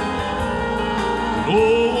 no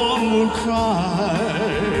one would cry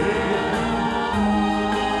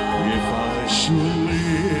if I should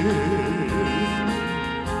live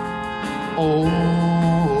or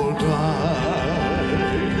die.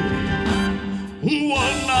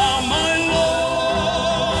 What now, my love?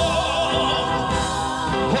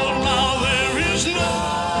 Oh, now there is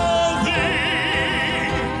nothing,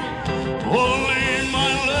 only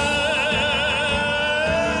my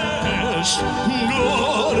last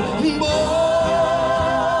goodbye.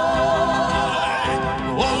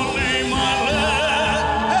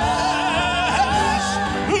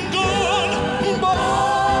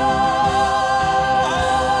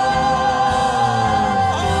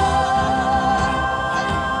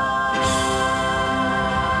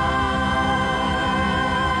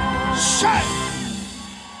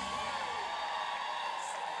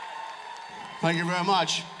 Thank you very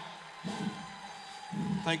much.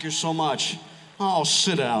 Thank you so much. Oh,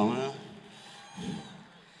 sit down, man.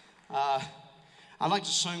 I like to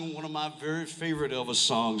sing one of my very favorite Elvis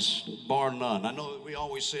songs, bar none. I know we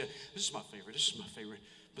always say, this is my favorite, this is my favorite.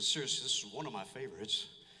 But seriously, this is one of my favorites.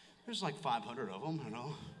 There's like 500 of them, you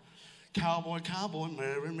know. Cowboy, cowboy,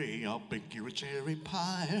 marry me. I'll bake you a cherry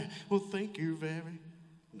pie. Well, thank you very...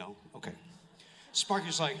 No? Okay.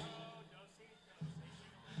 Sparky's like...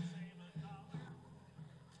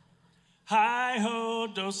 Hi-ho,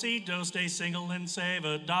 do-si-do, stay single and save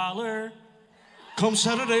 $1. Come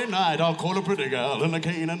Saturday night, I'll call a pretty gal in a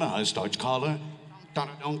cane and I starch collar.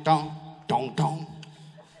 Dong-dong-dong-dong.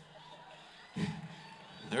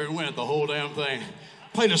 There it went, the whole damn thing.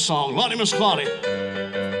 Play the song, Lottie Miss Claudie.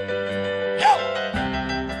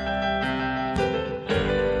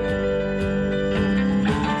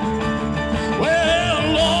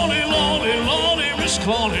 Well, Lordy, Lordy, Lordy, Miss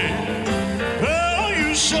Claudie, girl,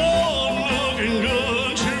 you sure looking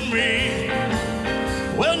good to me.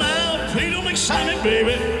 Well, now, please don't excite me,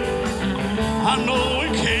 baby. I know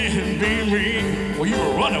it can't be me. Well, you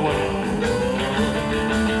were running with it.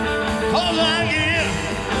 'Cause I give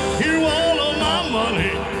you all of my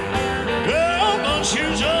money, girl, but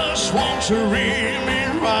you just want to read me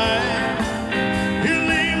right. You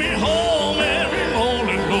leave me home every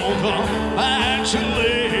morning, don't come back till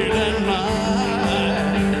late at night.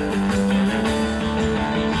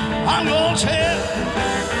 I'm gonna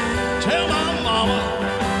tell my mama,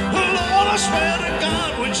 Lord, I swear to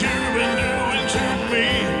God what you've been doing to me.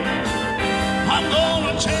 I'm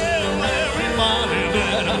gonna tell everybody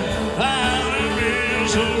that I'm out of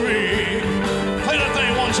misery. Play that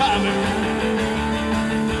thing one time, baby.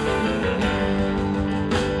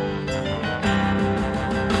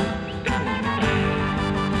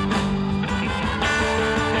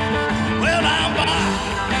 Well, now,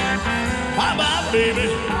 bye, baby.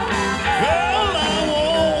 Girl, I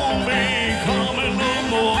won't be coming no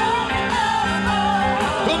more.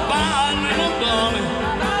 Goodbye, little darling.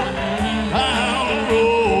 Down the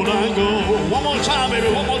road I go. One more time, baby,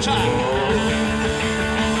 one more time.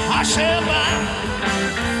 I said bye,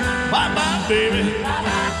 baby.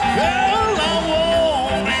 Girl, I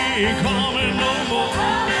won't be coming no more.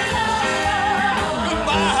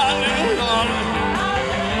 Goodbye, little darling.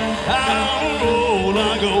 Down the road I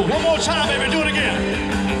go. One more time, baby, do it again.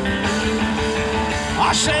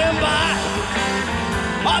 I said bye,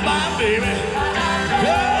 baby.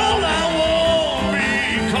 Girl, I won't be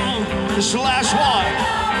coming. This is the last one.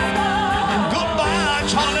 Goodbye,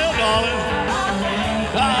 Charlie, darling.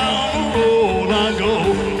 Down the road I go.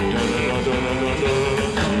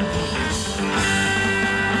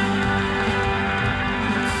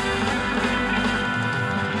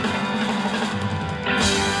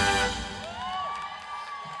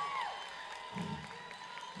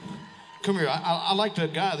 Come here. I like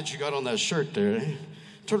that guy that you got on that shirt there.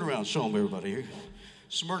 Turn around, show him everybody.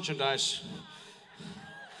 It's merchandise.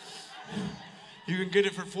 You can get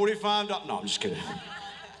it for $45. No, I'm just kidding.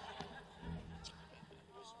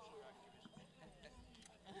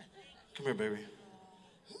 Come here, baby.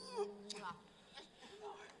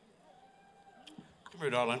 Come here,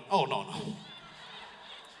 darling. Oh, no.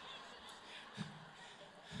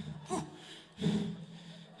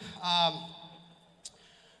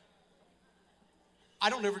 I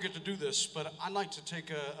don't ever get to do this, but I'd like to take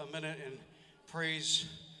a minute and praise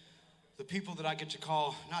the people that I get to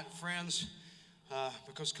call not friends,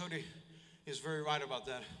 because Cody is very right about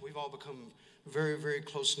that. We've all become very, very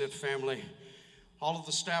close-knit family. All of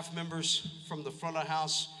the staff members, from the front of the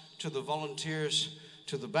house to the volunteers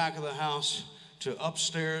to the back of the house to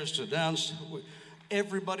upstairs to downstairs,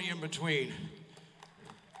 everybody in between.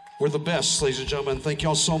 We're the best, ladies and gentlemen. Thank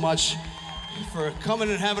y'all so much for coming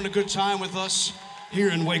and having a good time with us here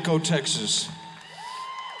in Waco, Texas.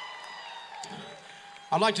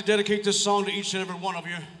 I'd like to dedicate this song to each and every one of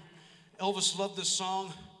you. Elvis loved this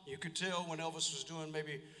song. You could tell when Elvis was doing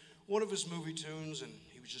maybe one of his movie tunes and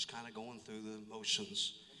he was just kind of going through the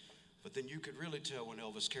motions. But then you could really tell when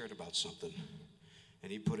Elvis cared about something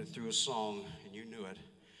and he put it through a song and you knew it.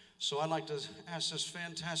 So I'd like to ask this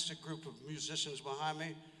fantastic group of musicians behind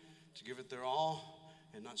me to give it their all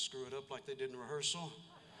and not screw it up like they did in rehearsal.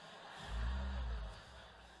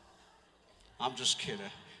 I'm just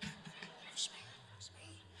kidding.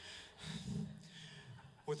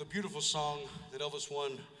 With a beautiful song that Elvis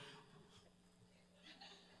won.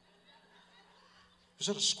 Is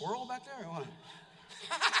that a squirrel back there?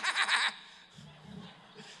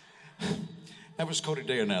 That was Cody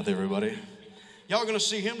Dayanath, everybody. Y'all are going to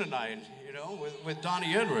see him tonight, you know, with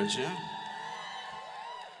Donnie Edwards, yeah?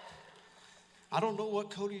 I don't know what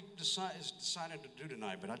Cody is decided to do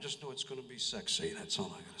tonight, but I just know it's going to be sexy. That's all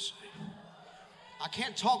I got to say. I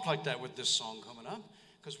can't talk like that with this song coming up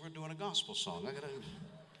because we're doing a gospel song. I got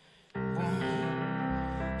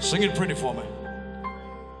to sing it pretty for me.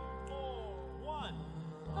 1.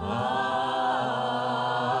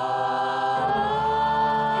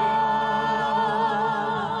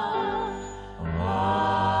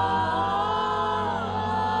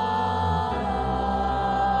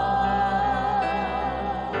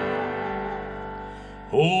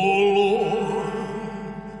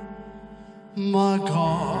 My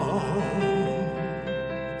God,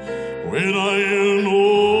 when I in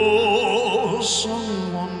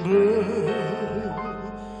awesome wonder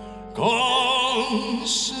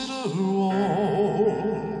consider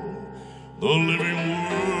all the living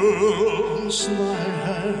worlds thy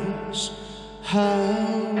hands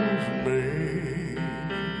have made,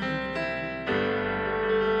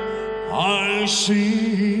 I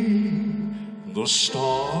see the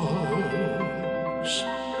stars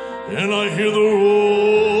and I hear the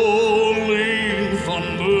rolling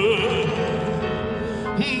thunder,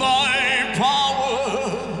 thy power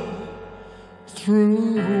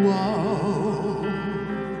throughout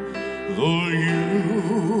the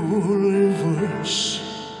universe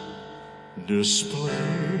display.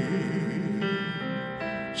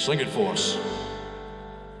 Sing it for us.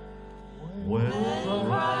 When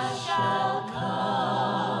Christ shall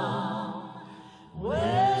come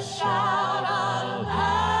with shout of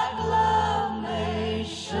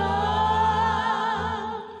acclamation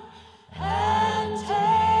and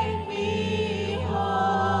take me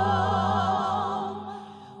home,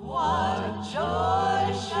 what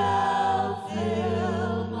joy shall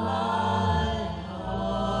fill my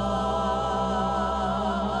heart.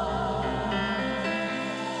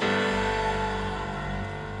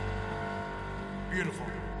 Beautiful.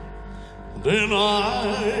 Then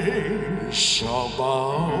I shall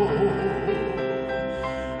bow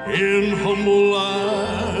in humble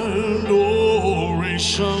adoration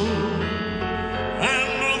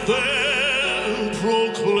and then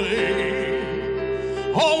proclaim,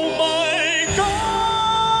 oh my God,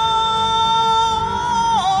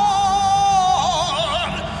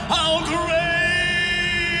 how great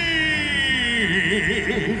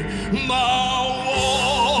thou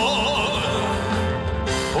art.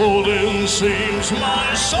 Oh, then sings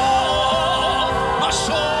my soul, my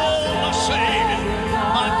Savior,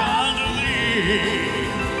 my God to thee.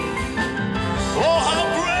 Oh, how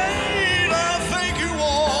great I think you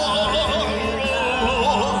are,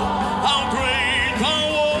 oh, how great thou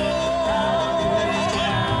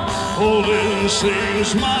art. Oh, then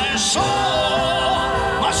sings my soul,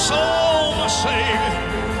 my Savior,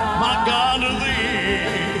 my God to thee.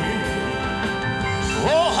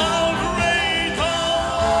 Oh, how great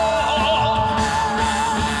thou art,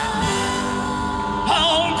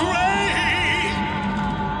 how great,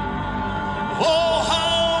 oh,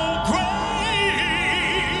 how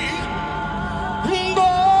great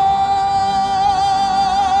thou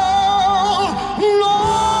Lord.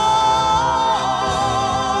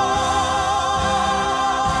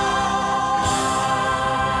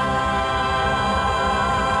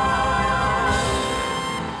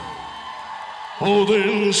 Oh,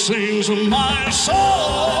 then sings my soul,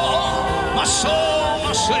 my Savior.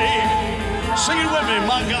 Sing it with me,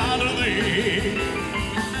 my God to thee.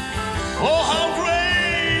 Oh, how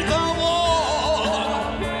great thou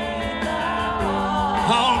art,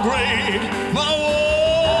 how great thou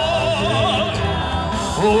art.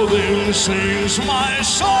 Oh, then sings my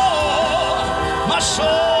soul, my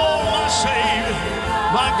Savior,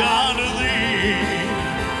 my God to thee.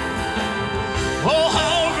 Oh,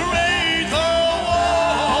 how great thou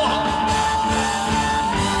art,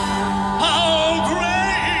 how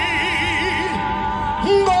great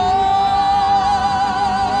thou art.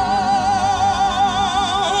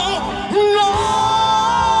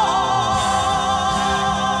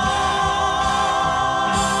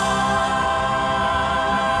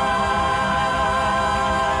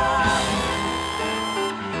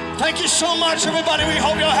 Thank you so much, everybody. We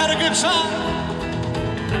hope y'all had a good time.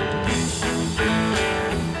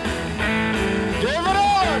 Give it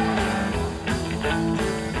on.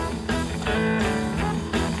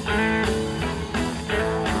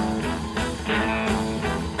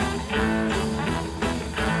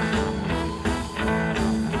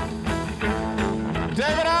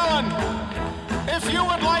 David Allen, if you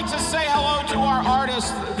would like to say hello to our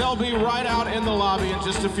artists, they'll be right out in the lobby in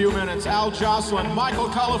just a few minutes. Al Joslin, Michael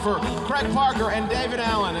Cullipher, Kraig Parker, and David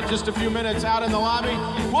Allen in just a few minutes out in the lobby.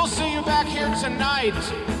 We'll see you back here tonight.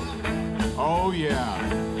 Oh, yeah.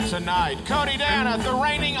 tonight. Cody Dana, the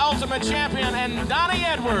reigning Ultimate Champion, and Donnie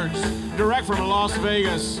Edwards, direct from Las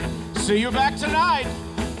Vegas. See you back tonight.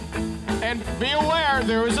 And be aware,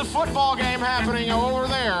 there is a football game happening over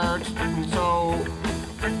there, so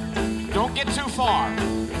don't get too far.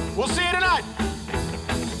 We'll see you tonight.